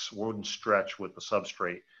flex, wouldn't stretch with the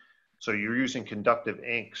substrate. So you're using conductive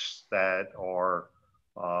inks that are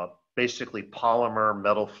basically polymer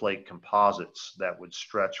metal flake composites that would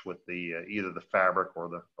stretch with the either the fabric or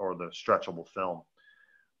the stretchable film.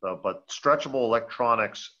 But stretchable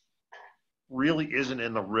electronics really isn't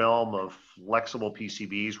in the realm of flexible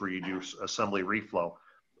PCBs where you do assembly reflow.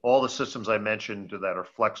 All the systems I mentioned that are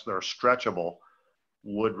stretchable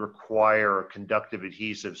would require conductive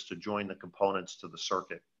adhesives to join the components to the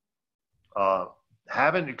circuit.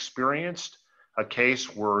 Haven't experienced a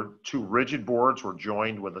case where two rigid boards were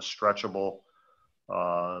joined with a stretchable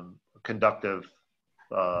conductive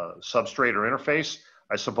substrate or interface.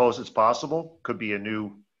 I suppose it's possible. Could be a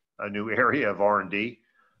new area of R&D.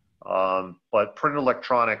 But printed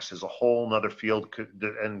electronics is a whole nother field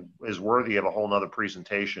and is worthy of a whole nother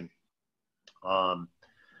presentation.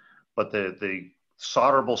 But the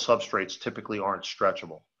solderable substrates typically aren't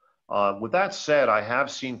stretchable. With that said, I have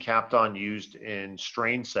seen Kapton used in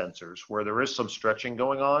strain sensors where there is some stretching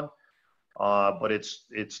going on, but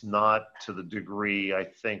it's not to the degree I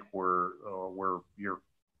think where your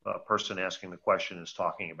person asking the question is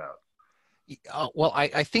talking about. Well,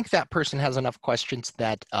 I think that person has enough questions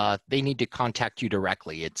that they need to contact you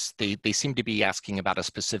directly. They seem to be asking about a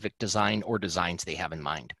specific design or designs they have in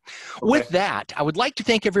mind. Okay. With that, I would like to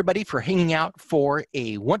thank everybody for hanging out for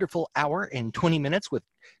a wonderful hour and 20 minutes with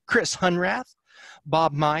Chris Hunrath,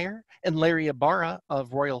 Bob Meyer, and Larry Ibarra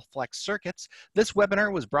of Royal Flex Circuits. This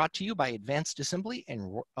webinar was brought to you by Advanced Assembly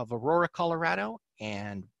of Aurora, Colorado,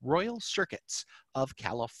 and Royal Circuits of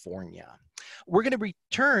California. We're going to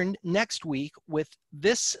return next week with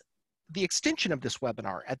the extension of this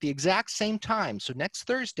webinar at the exact same time. So next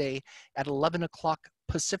Thursday at 11 o'clock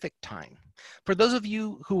Pacific time. For those of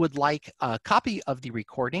you who would like a copy of the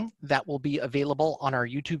recording, that will be available on our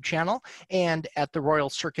YouTube channel and at the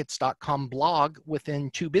royalcircuits.com blog within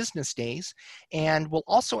 2 business days. And we'll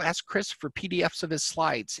also ask Chris for PDFs of his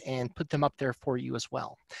slides and put them up there for you as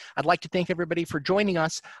well. I'd like to thank everybody for joining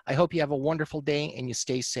us. I hope you have a wonderful day and you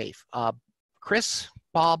stay safe. Chris,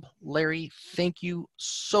 Bob, Larry, thank you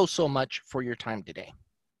so much for your time today.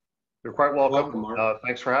 You're quite welcome.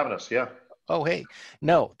 Thanks for having us. Yeah. Oh, hey.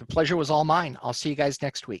 No, the pleasure was all mine. I'll see you guys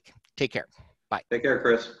next week. Take care. Bye. Take care,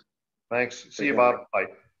 Chris. Thanks. See you, Bob. Bye.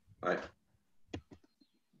 Bye.